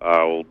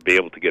 we'll be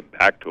able to get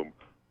back to him.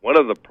 One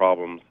of the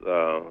problems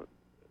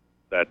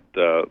that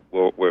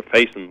we're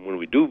facing when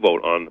we do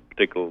vote on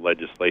particular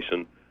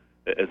legislation,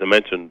 as I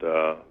mentioned,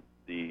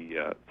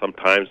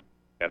 sometimes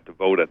we have to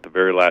vote at the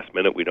very last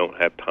minute. We don't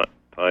have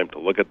time to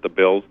look at the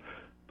bills.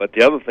 But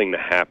the other thing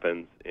that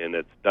happens, and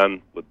it's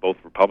done with both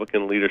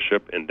Republican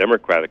leadership and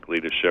Democratic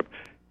leadership,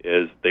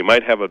 is they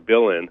might have a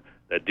bill in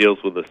that deals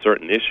with a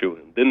certain issue,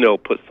 and then they'll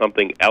put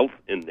something else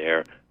in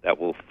there that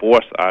will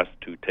force us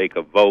to take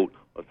a vote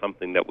on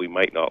something that we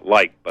might not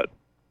like, but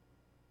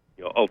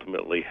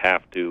ultimately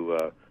have to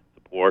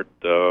support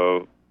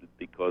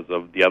because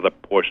of the other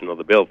portion of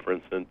the bill. For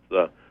instance,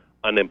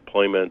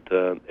 unemployment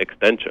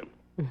extension.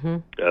 Mm-hmm.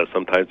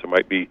 Sometimes there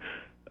might be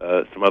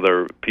some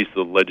other pieces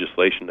of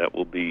legislation that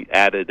will be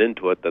added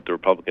into it that the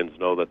Republicans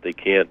know that they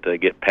can't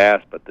get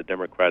passed, but the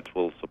Democrats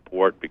will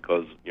support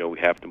because we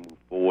have to move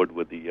forward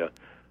with the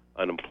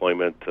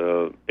unemployment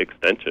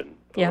extension.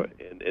 Yep.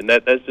 And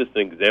that's just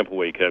an example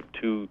where you can have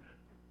two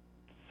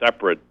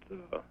separate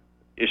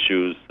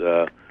issues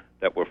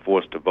that we're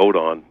forced to vote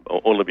on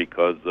only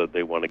because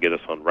they want to get us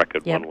on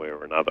record one way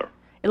or another.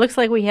 It looks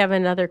like we have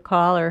another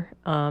caller.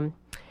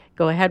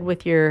 Go ahead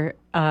with your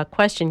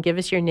question. Give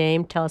us your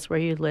name. Tell us where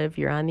you live.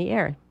 You're on the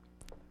air.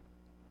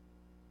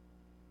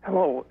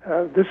 Hello.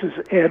 This is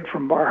Ed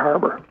from Bar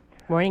Harbor.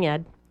 Morning,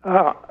 Ed.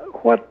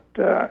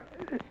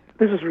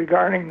 This is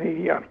regarding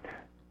the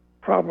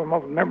problem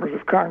of members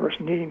of Congress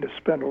needing to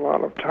spend a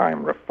lot of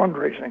time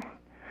fundraising.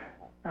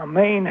 Now,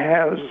 Maine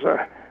has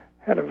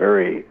had a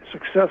very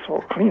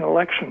successful clean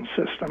election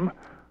system,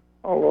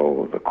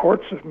 although the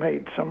courts have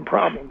made some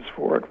problems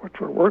for it, which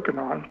we're working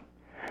on.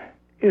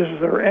 Is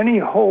there any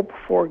hope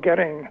for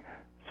getting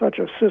such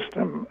a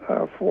system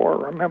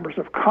for members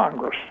of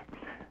Congress?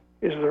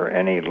 Is there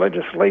any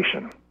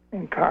legislation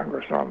in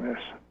Congress on this?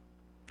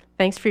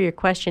 Thanks for your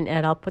question,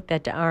 Ed. I'll put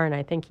that to Aaron.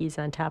 I think he's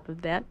on top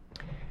of that.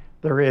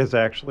 There is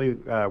actually.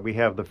 We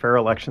have the Fair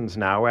Elections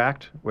Now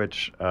Act,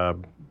 which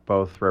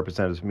both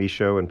Representatives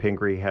Michaud and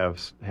Pingree have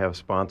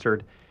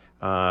sponsored,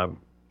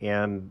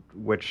 and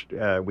which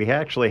we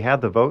actually had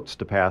the votes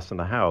to pass in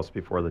the House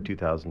before the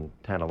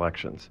 2010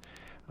 elections.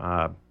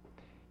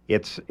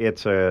 It's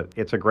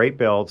a great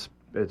bill.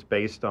 It's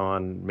based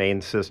on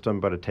Maine's system,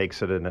 but it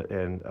takes it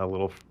in a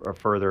little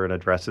further and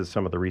addresses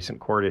some of the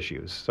recent court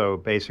issues. So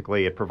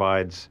basically, it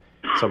provides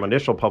some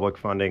initial public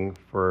funding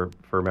for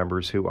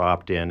members who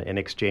opt in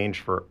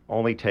exchange for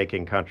only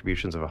taking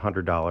contributions of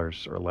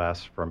 $100 or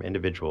less from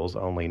individuals,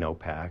 only no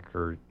PAC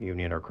or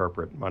union or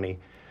corporate money,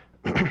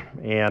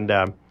 and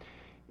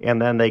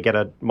then they get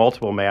a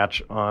multiple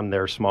match on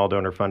their small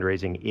donor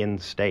fundraising in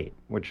state,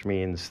 which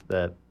means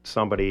that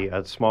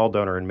a small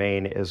donor in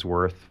Maine is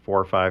worth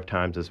 4 or 5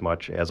 times as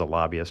much as a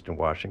lobbyist in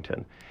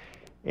Washington.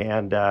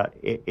 And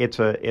it's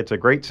a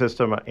great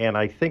system, and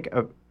I think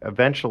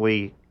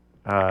eventually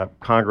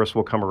Congress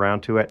will come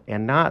around to it,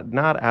 and not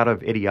out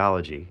of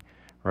ideology,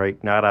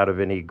 right? Not out of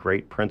any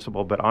great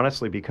principle, but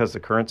honestly because the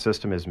current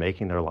system is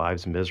making their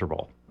lives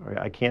miserable.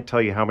 I can't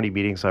tell you how many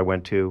meetings I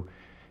went to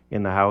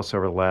in the House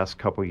over the last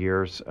couple of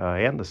years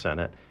and the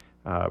Senate,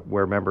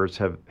 where members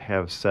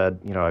have said,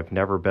 I've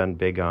never been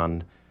big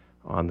on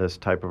this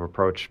type of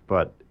approach,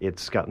 but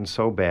it's gotten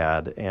so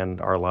bad and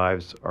our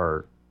lives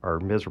are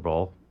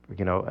miserable,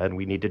 and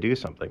we need to do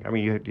something. I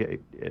mean, you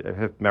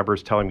have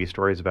members telling me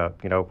stories about,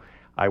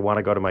 I want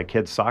to go to my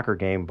kid's soccer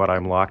game, but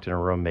I'm locked in a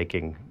room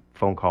making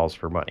phone calls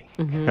for money.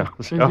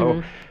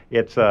 So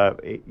it's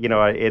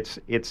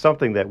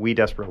something that we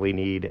desperately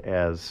need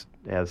as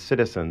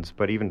citizens,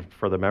 but even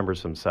for the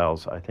members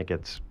themselves, I think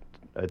it's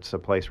a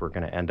place we're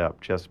going to end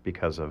up just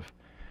because of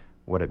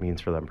what it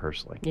means for them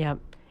personally. Yeah.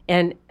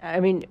 And, I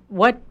mean,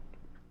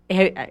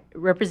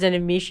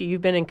 Representative Michaud,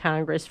 you've been in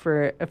Congress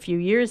for a few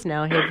years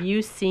now. Have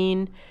you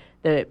seen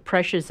the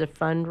pressures of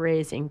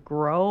fundraising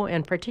grow,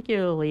 and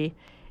particularly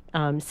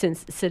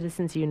since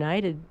Citizens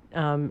United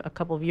a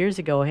couple of years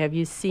ago, have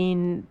you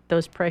seen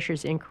those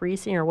pressures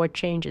increasing, or what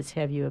changes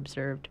have you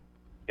observed?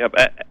 Yep,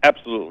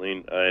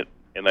 absolutely.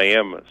 And I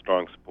am a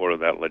strong supporter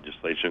of that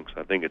legislation because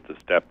I think it's a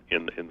step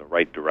in the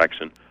right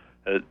direction.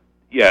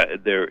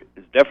 There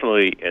is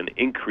definitely an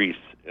increase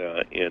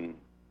in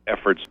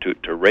efforts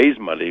to raise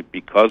money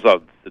because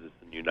of the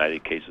Citizens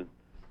United case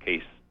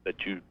that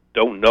you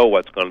don't know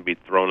what's going to be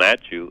thrown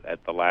at you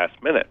at the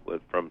last minute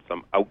from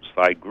some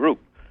outside group.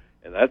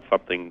 and that's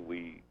something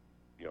we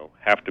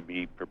have to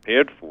be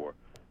prepared for.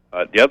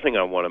 The other thing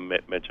I want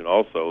to mention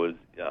also is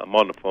I'm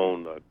on the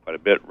phone quite a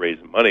bit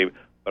raising money,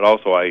 but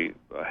also I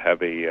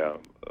have a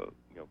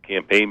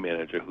campaign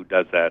manager who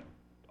does that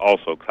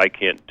also, because I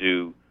can't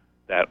do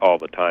that all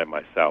the time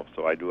myself.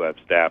 So I do have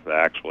staff that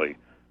actually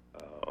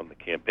on the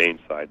campaign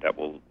side that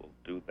will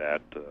do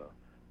that.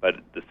 But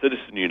the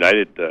Citizens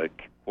United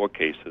court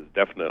case has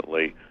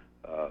definitely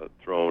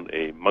thrown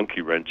a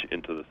monkey wrench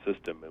into the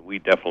system, and we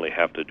definitely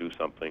have to do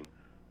something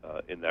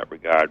in that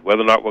regard.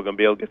 Whether or not we're going to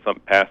be able to get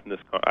something passed in this,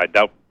 I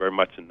doubt very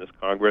much in this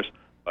Congress,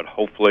 but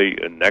hopefully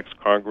in next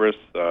Congress,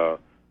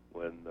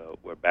 when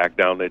we're back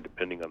down there,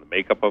 depending on the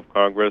makeup of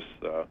Congress,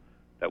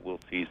 that we'll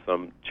see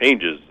some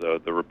changes.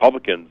 The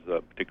Republicans,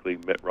 particularly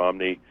Mitt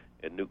Romney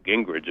and Newt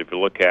Gingrich, if you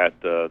look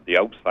at the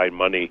outside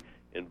money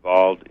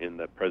involved in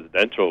the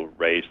presidential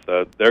race,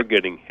 they're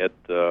getting hit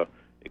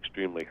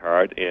extremely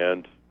hard.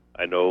 And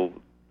I know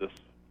this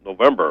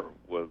November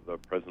with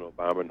President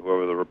Obama and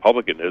whoever the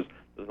Republican is,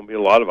 there's going to be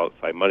a lot of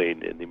outside money,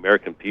 and the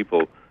American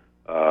people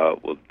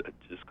will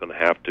just going to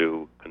have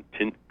to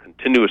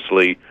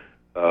continuously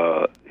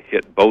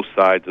hit both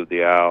sides of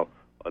the aisle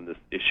on this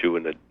issue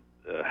and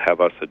have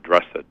us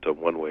address it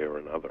one way or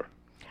another.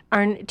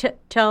 Arn,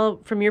 tell,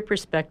 from your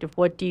perspective,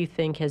 what do you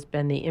think has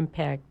been the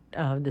impact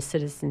of the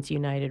Citizens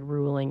United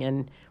ruling,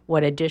 and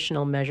what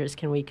additional measures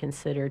can we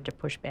consider to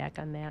push back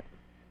on that?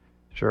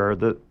 Sure.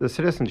 The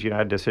Citizens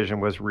United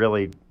decision was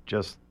really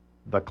just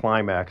the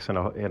climax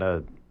in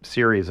a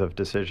series of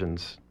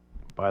decisions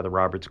by the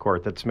Roberts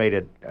Court that's made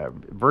it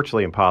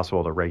virtually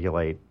impossible to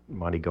regulate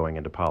money going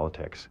into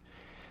politics.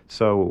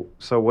 So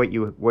what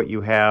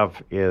you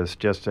have is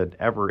just an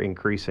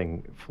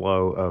ever-increasing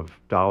flow of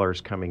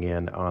dollars coming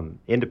in on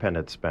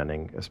independent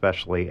spending,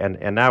 especially,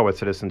 and now with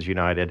Citizens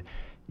United,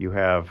 you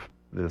have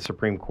the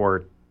Supreme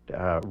Court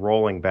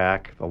rolling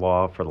back the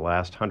law for the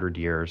last 100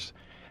 years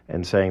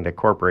and saying that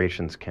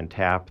corporations can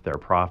tap their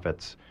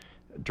profits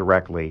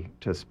directly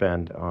to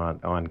spend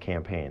on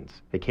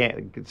campaigns. They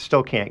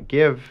still can't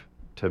give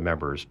to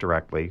members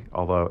directly,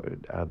 although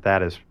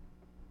that is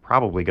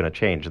probably going to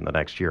change in the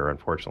next year,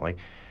 unfortunately.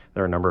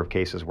 There are a number of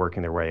cases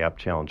working their way up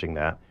challenging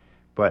that,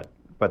 but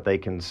they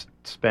can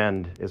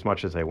spend as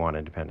much as they want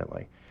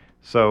independently.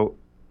 So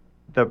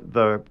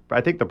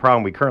I think the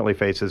problem we currently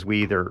face is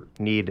we either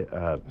need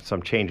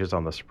some changes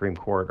on the Supreme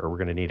Court, or we're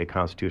going to need a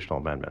constitutional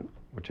amendment,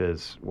 which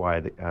is why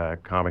the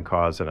Common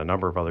Cause and a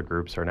number of other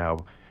groups are now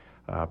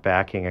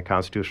backing a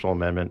constitutional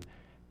amendment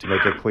to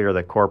make it clear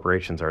that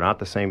corporations are not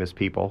the same as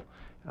people,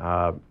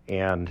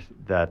 and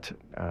that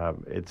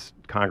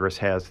Congress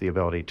has the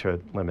ability to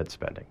limit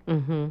spending.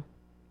 Mm-hmm.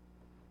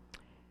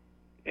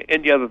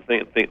 And the other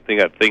thing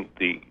I think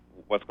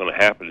what's going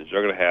to happen is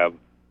you're going to have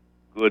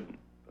good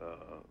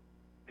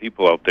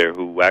people out there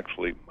who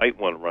actually might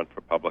want to run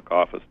for public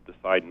office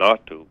decide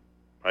not to,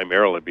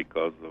 primarily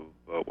because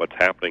of what's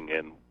happening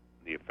and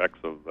the effects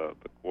of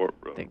the court.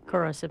 The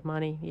corrosive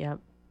money, yeah.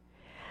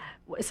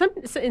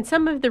 In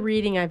some of the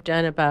reading I've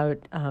done about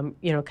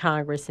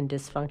Congress and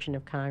dysfunction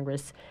of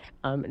Congress,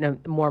 in a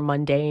more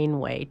mundane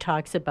way,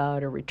 talks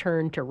about a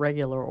return to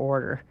regular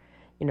order,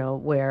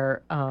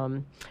 where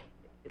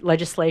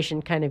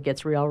legislation kind of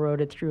gets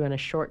railroaded through on a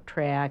short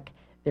track.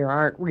 There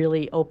aren't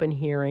really open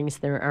hearings.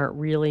 There aren't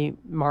really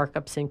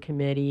markups in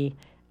committee.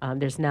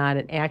 There's not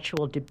an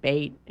actual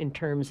debate in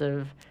terms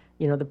of,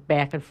 the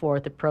back and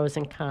forth, the pros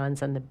and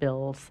cons on the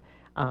bills.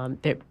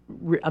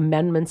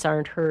 Amendments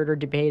aren't heard or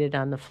debated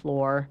on the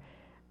floor.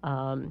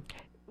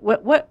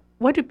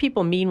 What do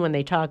people mean when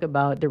they talk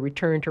about the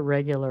return to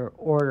regular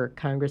order,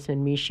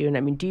 Congressman Michoud? And I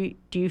mean, do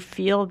you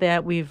feel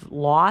that we've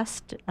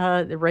lost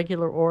the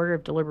regular order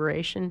of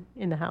deliberation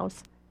in the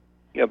House?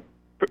 Yeah,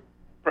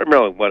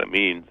 primarily what it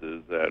means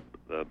is that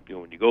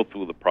when you go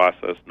through the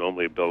process,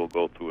 normally a bill will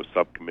go through a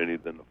subcommittee,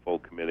 then the full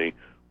committee.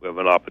 We have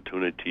an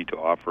opportunity to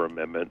offer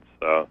amendments.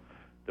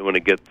 Then when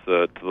it gets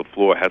to the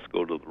floor, it has to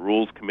go to the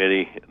Rules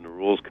Committee, and the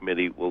Rules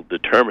Committee will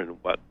determine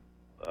what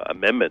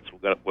amendments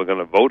we're going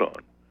to vote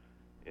on.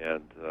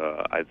 And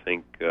I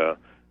think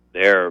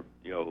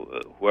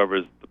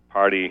whoever's the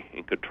party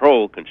in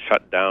control can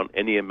shut down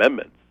any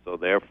amendments. So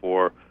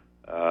therefore,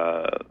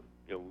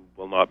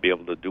 we'll not be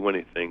able to do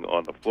anything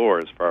on the floor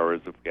as far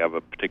as if we have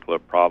a particular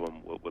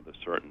problem with a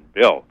certain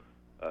bill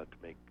to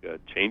make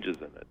changes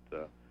in it.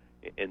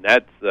 And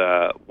that's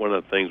one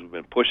of the things we've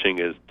been pushing,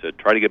 is to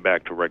try to get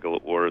back to regular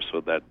order so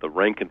that the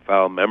rank and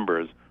file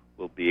members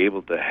will be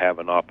able to have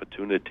an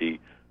opportunity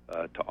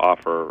to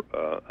offer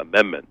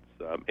amendments.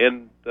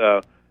 It's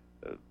a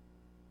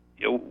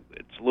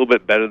little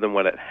bit better than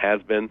what it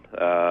has been,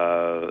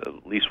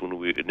 at least when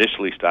we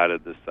initially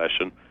started this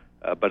session,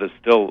 but it's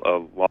still a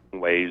long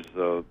ways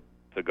to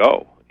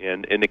go.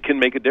 And it can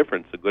make a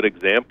difference. A good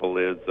example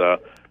is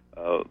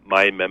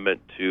my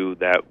amendment to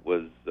that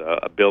was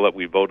a bill that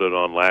we voted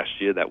on last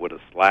year that would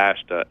have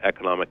slashed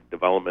Economic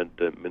Development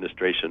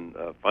Administration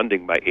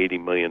funding by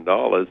 $80 million.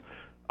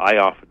 I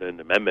offered an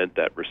amendment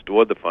that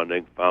restored the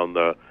funding, found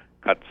the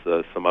cuts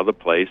some other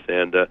place,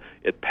 and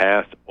it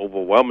passed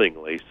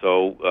overwhelmingly.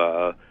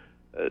 So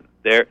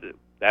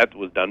that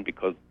was done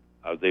because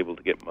I was able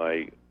to get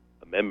my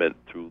amendment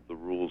through the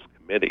Rules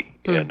Committee.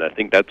 And I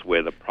think that's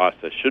where the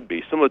process should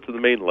be, similar to the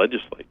Maine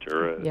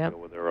legislature,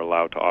 where they're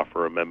allowed to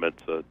offer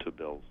amendments to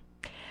bills.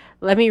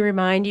 Let me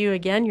remind you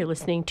again, you're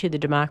listening to the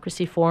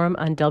Democracy Forum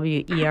on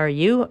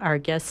WERU. Our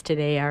guests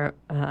today are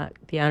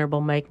the Honorable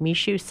Mike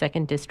Michaud,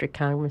 2nd District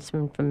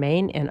Congressman from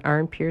Maine, and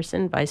Arn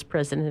Pearson, Vice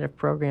President of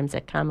Programs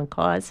at Common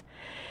Cause.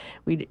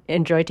 We'd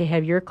enjoy to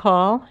have your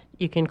call.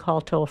 You can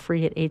call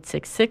toll-free at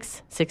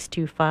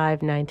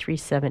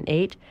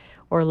 866-625-9378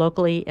 or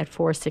locally at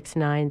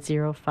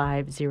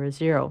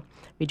 469-0500.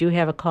 We do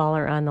have a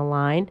caller on the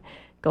line.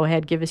 Go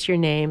ahead, give us your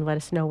name, let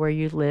us know where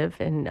you live,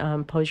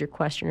 and pose your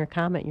question or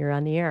comment. You're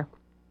on the air.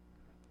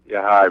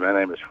 Yeah, hi, my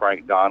name is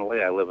Frank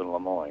Donnelly. I live in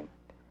Lemoyne.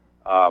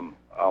 I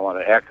want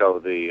to echo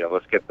the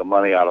let's get the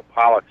money out of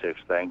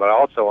politics thing, but I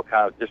also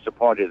kind of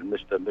disappointed in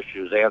Mr.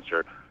 Michaud's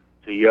answer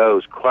to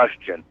Yo's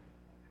question.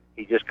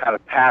 He just kind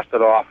of passed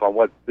it off on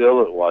what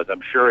bill it was.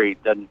 I'm sure he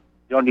doesn't.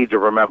 You don't need to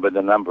remember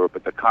the number,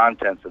 but the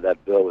contents of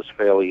that bill is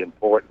fairly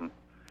important.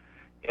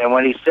 And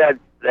when he said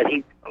that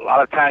a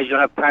lot of times you don't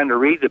have time to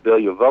read the bill,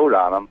 you vote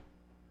on them.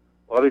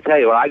 Well, let me tell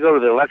you, when I go to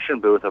the election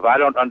booth, if I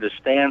don't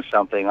understand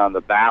something on the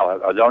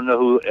ballot or don't know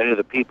who any of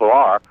the people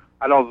are,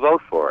 I don't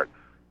vote for it.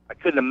 I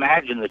couldn't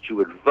imagine that you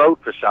would vote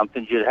for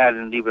something you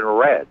hadn't even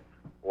read.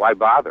 Why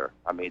bother?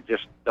 I mean,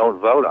 just don't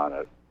vote on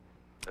it.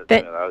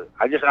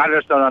 I just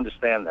don't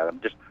understand that.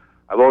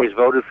 I've always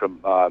voted for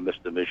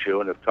Mr. Michaud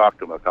and have talked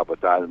to him a couple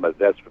of times, but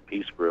that's for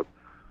Peace Group.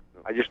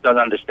 I just don't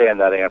understand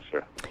that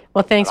answer.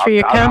 Well, thanks for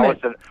your comment.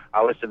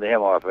 I'll listen to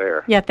him off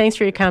air. Yeah, thanks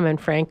for your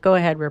comment, Frank. Go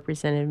ahead,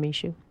 Representative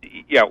Michaud.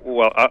 Yeah,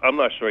 well, I'm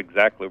not sure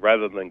exactly.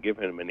 Rather than give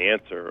him an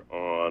answer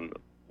on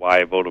why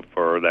I voted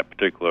for that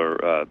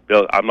particular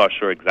bill, I'm not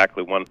sure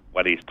exactly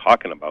what he's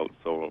talking about.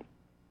 So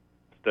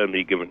instead of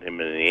me giving him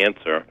an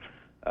answer,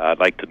 I'd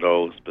like to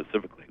know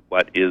specifically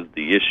what is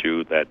the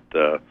issue that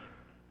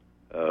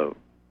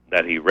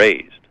he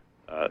raised.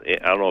 I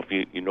don't know if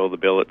you know the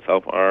bill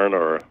itself, Arn,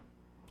 or...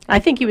 I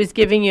think he was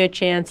giving you a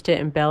chance to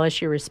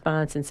embellish your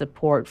response and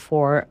support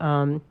for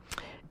on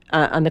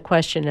the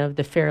question of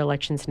the Fair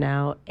Elections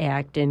Now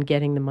Act and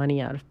getting the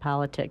money out of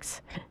politics.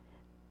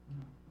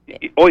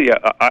 Oh, yeah.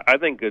 I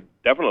think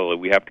definitely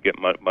we have to get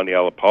money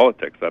out of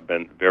politics. I've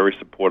been very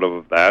supportive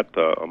of that.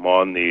 I'm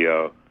on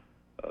the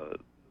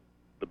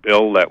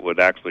bill that would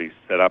actually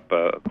set up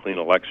a clean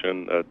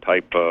election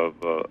type of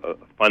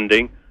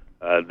funding.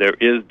 There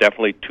is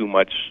definitely too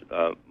much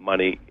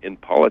money in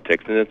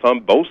politics, and it's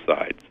on both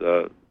sides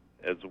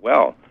as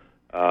well.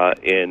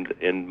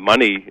 And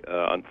money,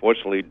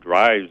 unfortunately,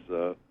 drives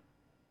the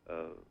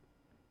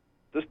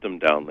system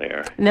down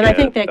there. And then I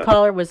think that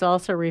caller was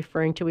also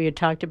referring to, we had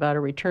talked about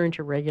a return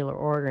to regular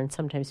order, and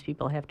sometimes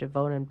people have to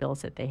vote on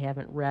bills that they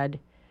haven't read.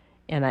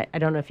 And I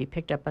don't know if you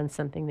picked up on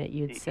something that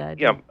you'd said.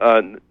 Yeah.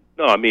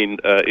 No, I mean,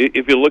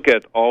 if you look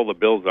at all the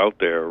bills out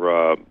there,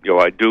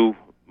 I do,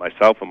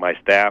 myself and my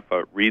staff,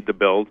 read the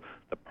bills.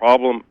 The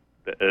problem,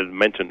 as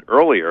mentioned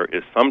earlier,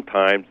 is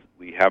sometimes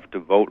we have to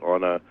vote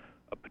on a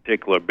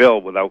particular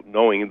bill without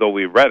knowing, though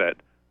we read it,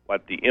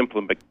 what the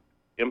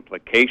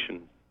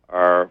implications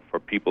are for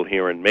people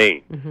here in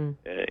Maine. Mm-hmm.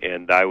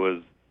 And I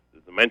was,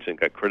 as I mentioned,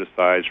 got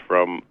criticized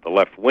from the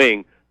left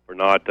wing for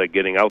not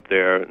getting out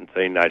there and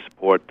saying I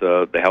support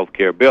the health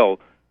care bill,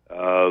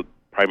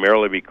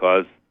 primarily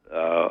because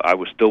I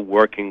was still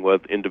working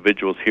with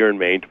individuals here in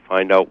Maine to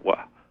find out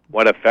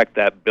what effect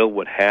that bill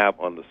would have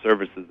on the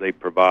services they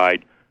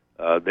provide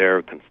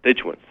their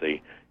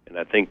constituency. And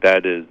I think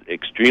that is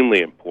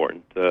extremely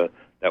important,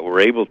 that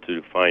we're able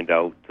to find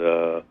out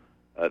the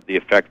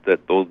effect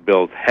that those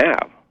bills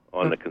have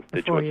on the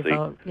constituency.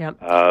 Yep.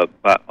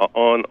 But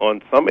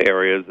on some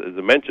areas, as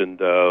I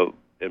mentioned,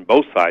 and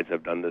both sides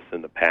have done this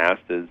in the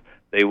past, is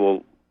they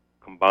will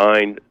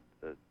combine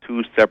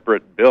two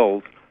separate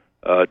bills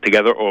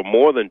together, or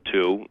more than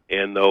two,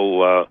 and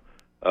they'll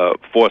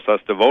force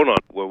us to vote on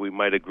it, where we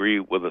might agree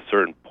with a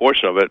certain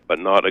portion of it, but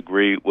not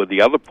agree with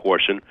the other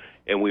portion,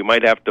 and we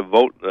might have to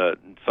vote.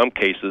 In some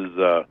cases,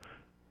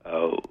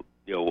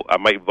 I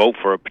might vote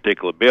for a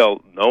particular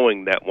bill,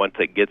 knowing that once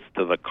it gets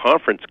to the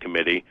conference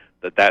committee,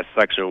 that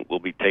section will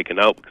be taken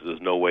out because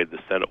there's no way the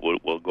Senate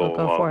will go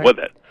along with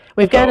it.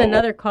 We've got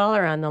another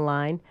caller on the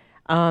line.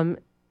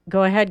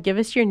 Go ahead, give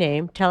us your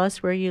name, tell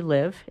us where you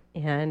live,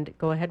 and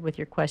go ahead with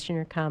your question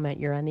or comment.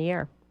 You're on the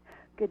air.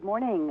 Good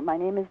morning. My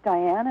name is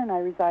Diane, and I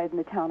reside in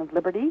the town of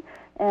Liberty.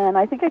 And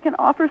I think I can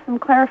offer some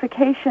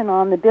clarification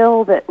on the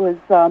bill that was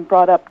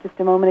brought up just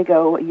a moment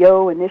ago.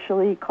 Yo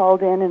initially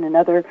called in, and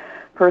another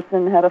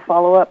person had a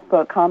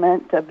follow-up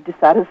comment of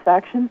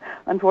dissatisfaction,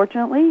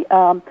 unfortunately.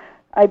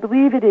 I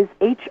believe it is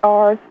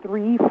H.R.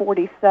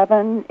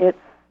 347. It's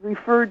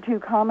referred to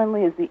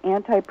commonly as the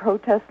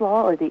anti-protest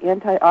law or the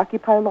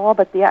anti-occupy law,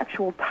 but the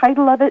actual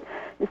title of it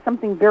is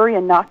something very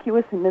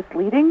innocuous and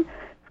misleading.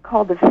 It's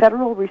called the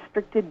Federal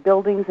Restricted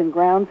Buildings and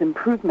Grounds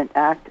Improvement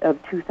Act of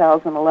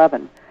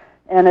 2011.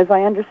 And as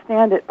I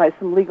understand it, by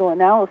some legal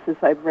analysis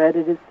I've read,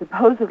 it is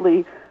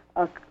supposedly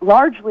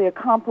largely a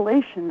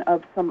compilation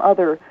of some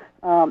other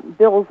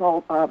bills,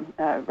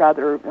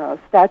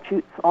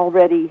 statutes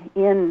already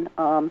in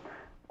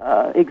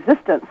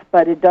existence,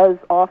 but it does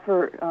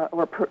offer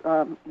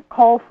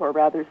call for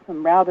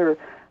some rather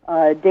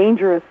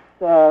dangerous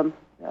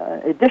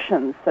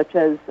additions, such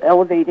as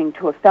elevating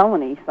to a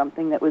felony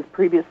something that was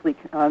previously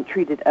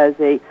treated as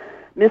a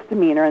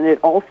misdemeanor, and it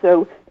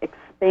also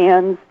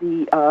expands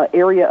the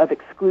area of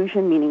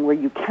exclusion, meaning where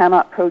you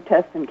cannot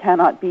protest and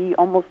cannot be,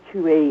 almost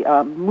to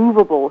a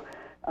movable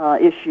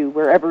issue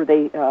wherever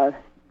they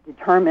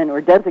determine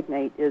or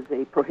designate is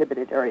a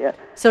prohibited area.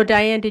 So,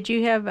 Diane, did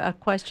you have a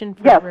question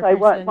for Yes, I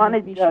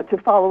wanted to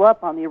follow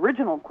up on the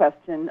original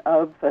question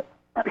of,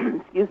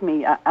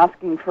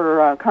 asking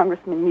for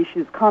Congressman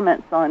Michau's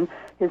comments on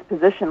his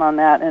position on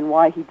that and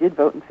why he did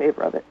vote in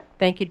favor of it.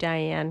 Thank you,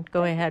 Diane.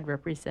 Go ahead,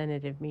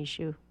 Representative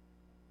Michaud.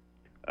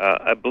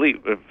 I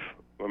believe, if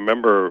I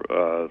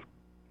remember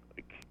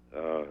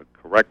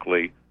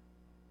correctly,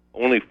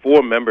 only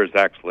 4 members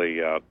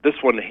actually. This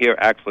one here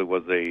actually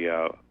was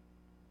a.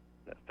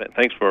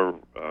 Thanks for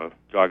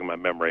jogging my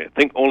memory. I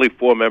think only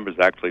 4 members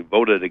actually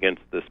voted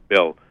against this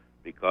bill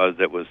because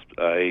it was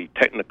a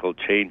technical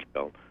change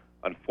bill.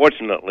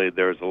 Unfortunately,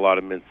 there's a lot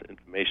of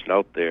misinformation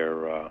out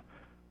there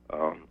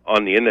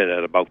on the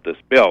internet about this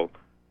bill.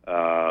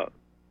 I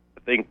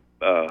think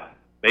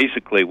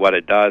basically what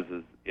it does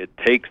is it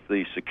takes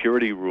the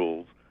security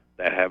rules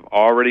that have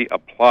already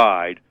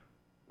applied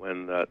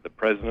when the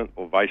president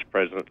or vice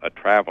president are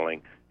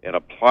traveling and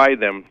apply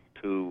them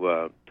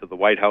to the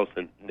White House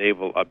and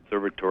Naval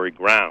Observatory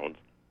grounds.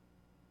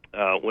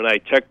 When I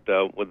checked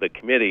with the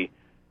committee,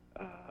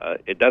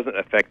 it doesn't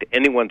affect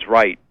anyone's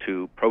right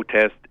to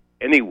protest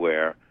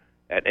anywhere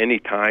at any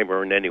time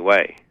or in any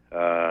way.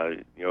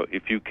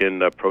 If you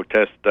can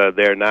protest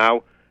there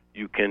now,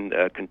 you can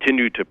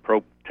continue to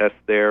protest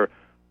there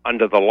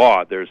under the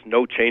law. There's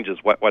no changes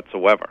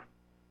whatsoever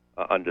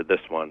under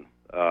this one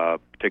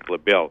particular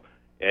bill.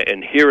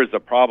 And here is a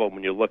problem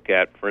when you look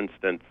at, for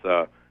instance,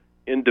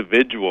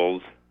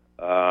 individuals,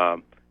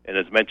 and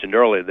as mentioned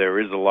earlier, there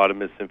is a lot of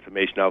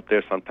misinformation out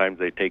there. Sometimes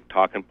they take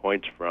talking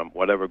points from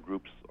whatever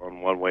groups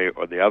on one way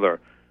or the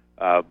other.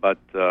 But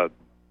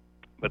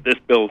this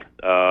bill,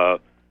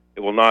 it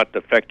will not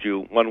affect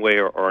you one way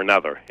or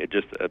another. It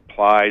just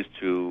applies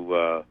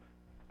to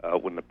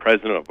when the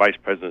president or vice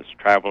president is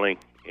traveling,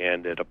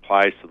 and it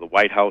applies to the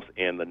White House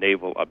and the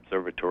Naval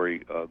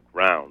Observatory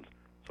grounds.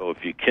 So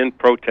if you can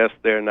protest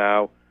there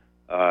now,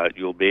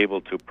 you'll be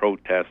able to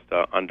protest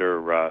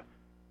under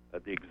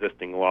the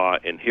existing law.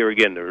 And here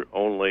again, there are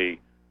only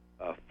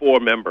 4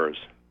 members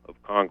of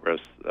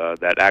Congress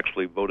that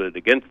actually voted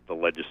against the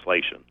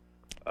legislation.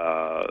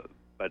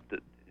 But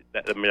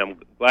I'm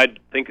glad.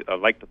 I'd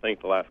like to thank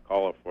the last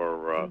caller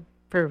for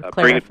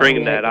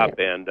bringing that up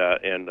and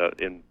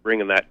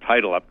bringing that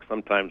title up.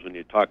 Sometimes when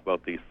you talk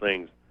about these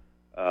things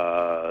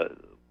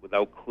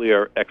without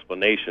clear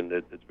explanation,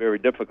 it's very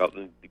difficult.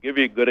 And to give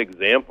you a good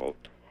example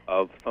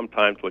of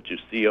sometimes what you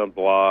see on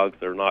blogs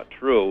that are not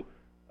true,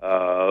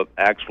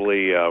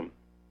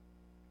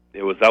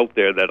 it was out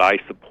there that I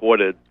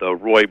supported the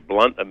Roy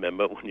Blunt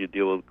amendment when you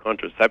deal with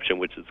contraception,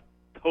 which is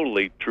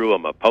totally true.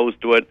 I'm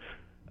opposed to it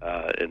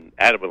and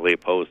adamantly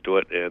opposed to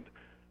it,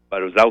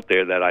 but it was out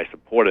there that I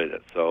supported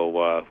it.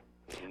 So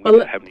we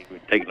haven't even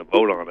taken a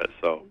vote on it.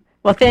 So.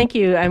 Well, thank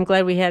you. I'm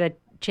glad we had a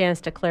chance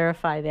to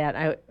clarify that.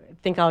 I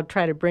think I'll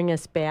try to bring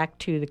us back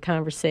to the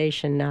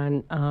conversation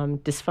on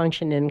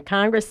dysfunction in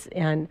Congress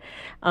and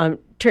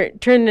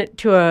turn it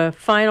to a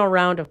final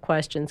round of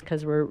questions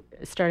because we're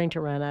starting to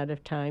run out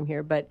of time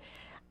here. But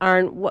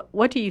Arn,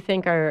 what do you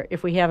think are,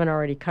 if we haven't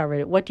already covered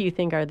it, what do you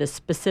think are the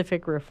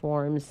specific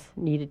reforms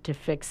needed to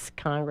fix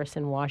Congress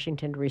in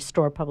Washington to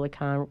restore public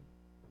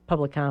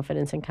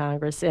confidence in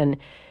Congress? And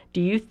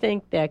do you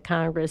think that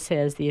Congress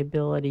has the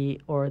ability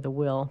or the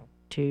will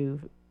to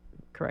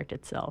correct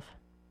itself?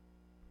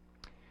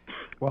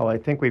 Well, I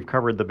think we've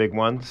covered the big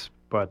ones,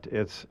 but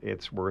it's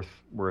worth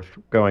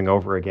going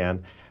over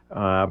again.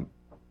 And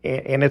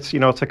it's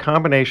a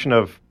combination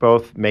of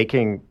both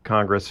making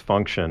Congress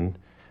function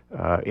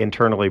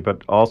internally,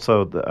 but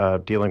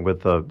also dealing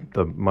with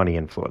the money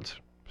influence.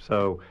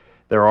 So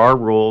there are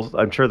rules.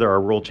 I'm sure there are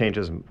rule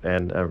changes,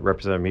 and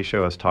Representative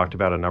Michaud has talked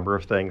about a number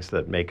of things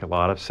that make a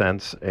lot of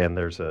sense. And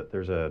there's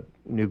a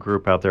new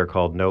group out there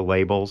called No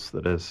Labels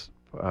that is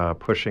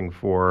pushing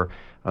for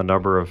a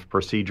number of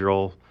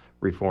procedural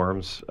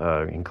reforms,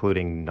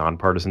 including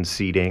nonpartisan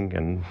seating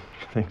and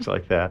things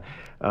like that.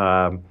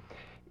 And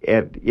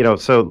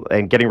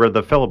getting rid of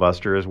the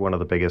filibuster is one of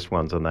the biggest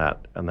ones in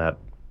that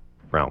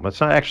realm.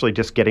 It's not actually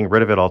just getting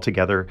rid of it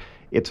altogether.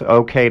 It's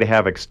okay to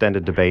have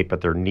extended debate,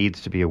 but there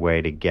needs to be a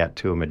way to get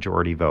to a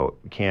majority vote.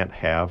 We can't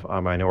have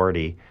a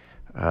minority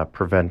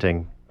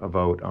preventing a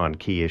vote on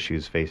key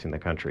issues facing the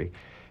country.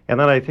 And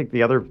then I think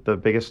the other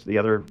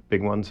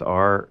big ones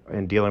are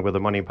in dealing with the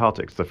money in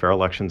politics. The Fair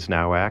Elections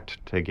Now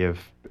Act to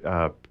give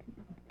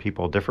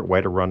people a different way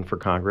to run for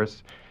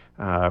Congress.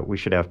 We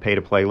should have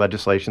pay-to-play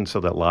legislation so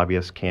that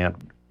lobbyists can't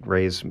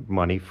raise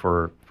money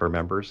for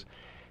members.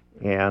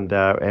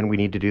 and we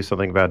need to do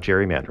something about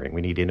gerrymandering.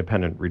 We need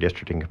independent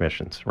redistricting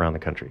commissions around the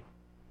country.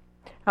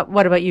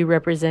 What about you,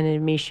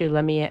 Representative Michoud?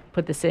 Let me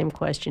put the same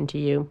question to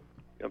you.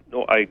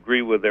 No, I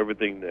agree with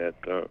everything that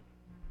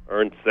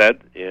Ern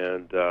said,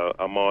 and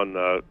I'm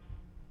on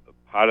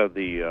part of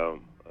the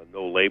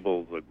No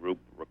Labels group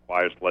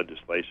requires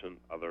legislation.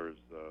 Others,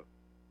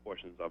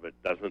 portions of it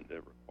doesn't.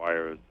 It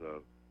requires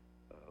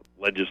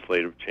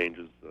legislative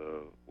changes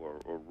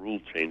or rule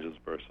changes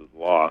versus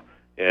law.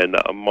 And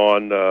I'm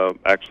on,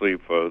 actually,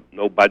 for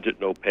no budget,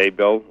 no pay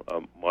bill.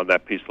 I'm on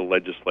that piece of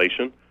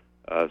legislation.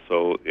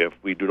 So if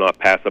we do not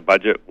pass a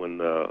budget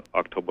when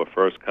October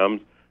 1st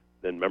comes,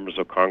 then members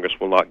of Congress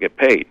will not get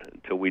paid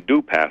until we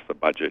do pass a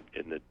budget.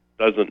 And it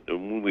doesn't.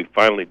 And when we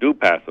finally do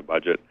pass a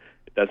budget,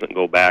 it doesn't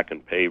go back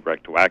and pay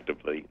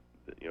retroactively.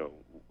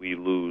 We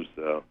lose,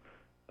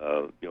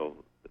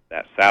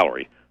 that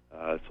salary.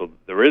 So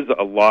there is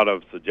a lot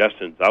of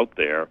suggestions out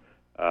there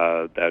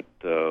that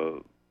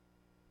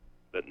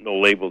No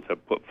Labels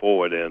have put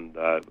forward, and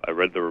I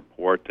read the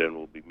report, and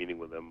we'll be meeting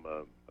with them,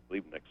 I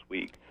believe, next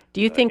week.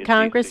 Do you think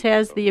Congress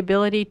has the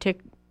ability to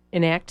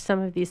enact some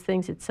of these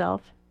things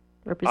itself,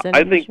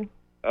 Representative? I think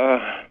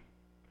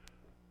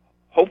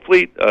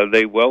hopefully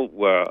they will.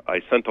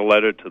 I sent a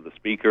letter to the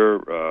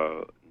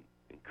Speaker,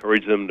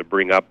 encourage them to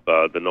bring up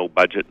the no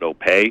budget, no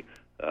pay.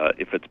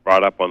 If it's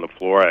brought up on the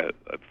floor, I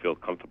feel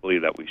comfortably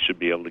that we should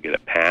be able to get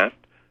it passed.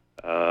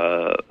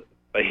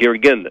 But here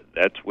again,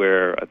 that's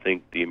where I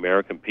think the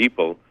American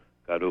people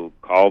got to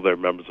call their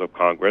members of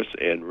Congress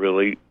and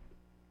really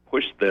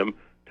push them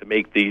to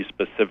make these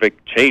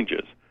specific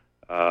changes.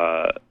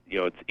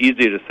 It's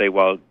easy to say,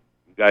 well,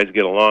 you guys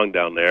get along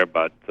down there,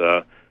 but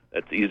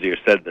that's easier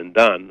said than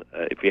done.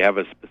 If you have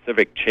a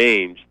specific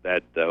change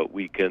that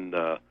we can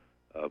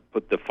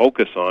put the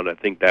focus on, I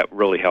think that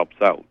really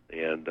helps out.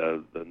 And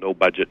the No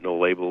Budget, No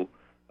Label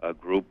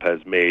group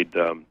has made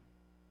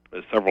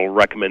several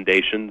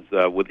recommendations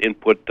with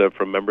input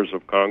from members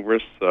of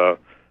Congress,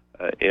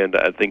 and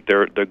I think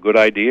they're good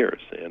ideas,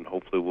 and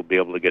hopefully we'll be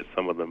able to get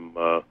some of them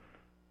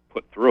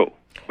put through.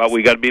 But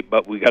we got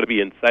to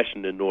be in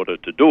session in order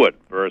to do it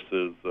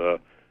versus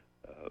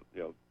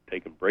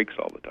taking breaks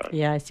all the time.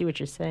 Yeah, I see what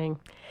you're saying.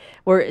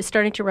 We're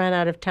starting to run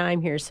out of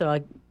time here, so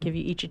I'll give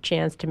you each a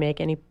chance to make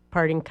any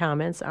parting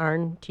comments.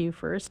 Arn, to you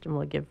first, and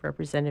we'll give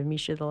Representative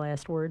Michoud the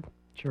last word.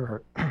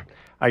 Sure.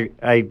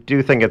 I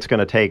do think it's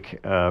going to take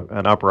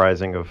an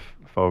uprising of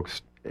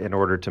folks in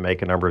order to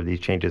make a number of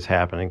these changes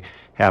happen.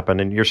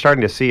 And you're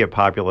starting to see a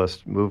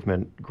populist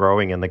movement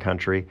growing in the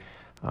country.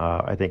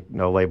 I think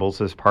No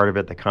Labels is part of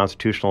it. The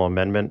constitutional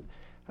amendment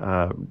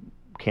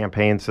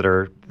campaigns that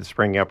are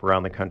springing up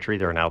around the country.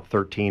 There are now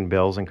 13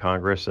 bills in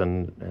Congress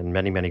and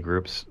many, many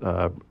groups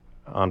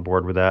on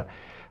board with that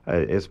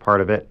is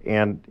part of it.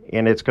 And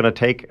it's going to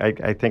take,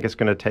 I think it's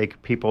going to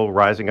take people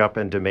rising up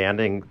and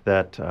demanding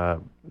that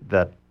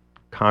that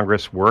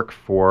Congress work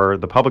for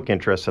the public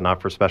interests and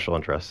not for special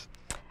interests.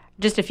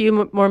 Just a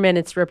few more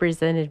minutes,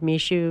 Representative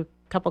Michoud. A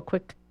couple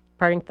quick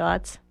parting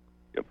thoughts.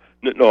 Yep.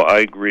 No, I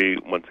agree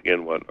once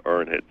again what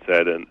Ern had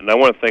said, and I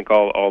want to thank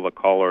all the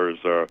callers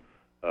for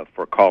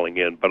calling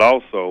in, but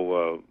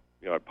also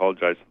I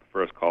apologize to the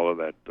first caller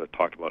that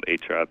talked about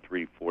HR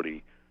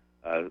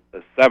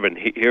 347.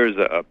 Here's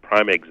a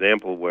prime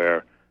example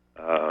where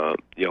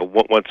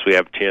once we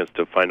have a chance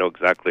to find out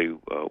exactly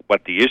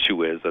what the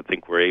issue is, I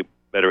think we're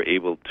better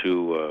able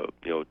to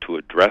to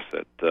address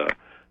it.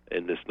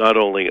 And it's not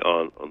only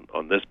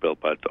on this bill,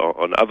 but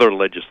on other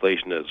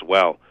legislation as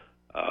well.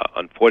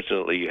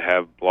 Unfortunately, you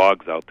have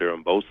blogs out there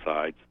on both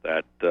sides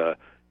that,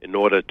 in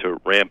order to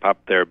ramp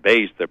up their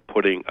base, they're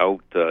putting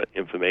out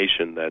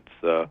information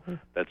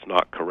that's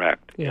not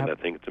correct. Yep. And I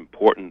think it's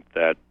important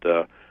that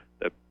that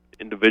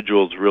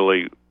individuals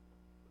really,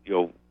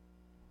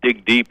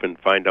 dig deep and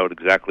find out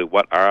exactly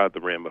what are the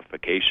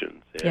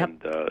ramifications,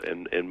 and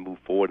and move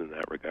forward in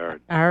that regard.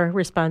 Our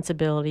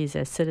responsibilities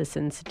as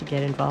citizens to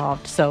get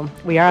involved. So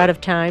we are out of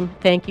time.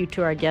 Thank you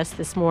to our guest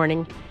this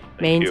morning,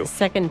 Maine's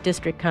 2nd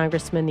District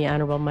Congressman, the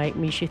Honorable Mike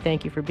Michoud.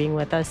 Thank you for being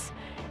with us.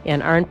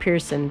 And Arn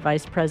Pearson,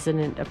 Vice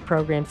President of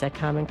Programs at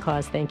Common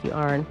Cause. Thank you,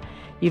 Arn.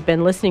 You've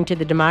been listening to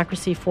the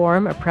Democracy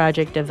Forum, a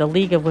project of the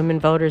League of Women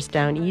Voters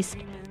Down East,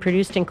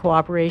 produced in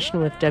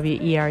cooperation with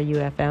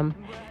WERU-FM.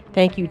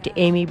 Thank you to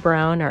Amy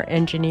Brown, our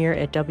engineer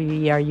at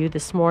WERU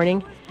this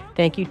morning.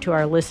 Thank you to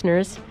our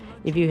listeners.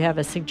 If you have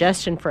a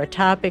suggestion for a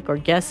topic or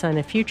guests on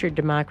a future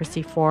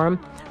Democracy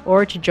Forum,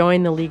 or to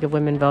join the League of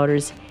Women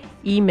Voters,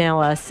 email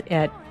us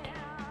at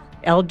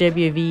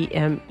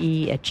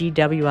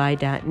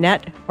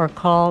lwvme@gwi.net or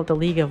call the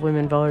League of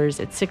Women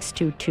Voters at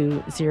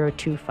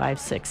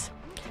 622-0256.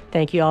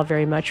 Thank you all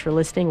very much for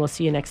listening. We'll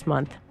see you next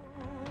month.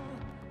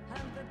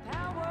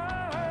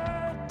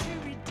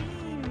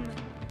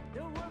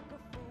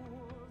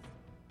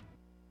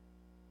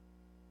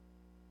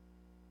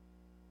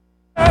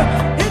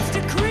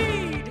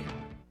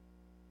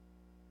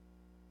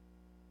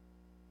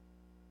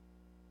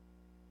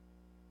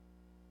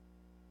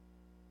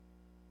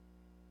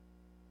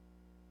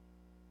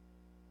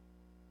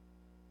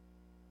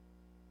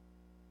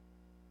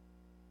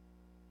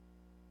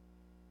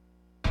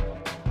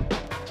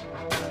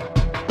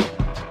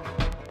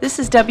 This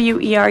is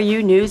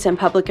WERU News and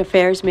Public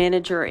Affairs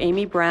Manager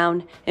Amy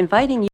Brown inviting you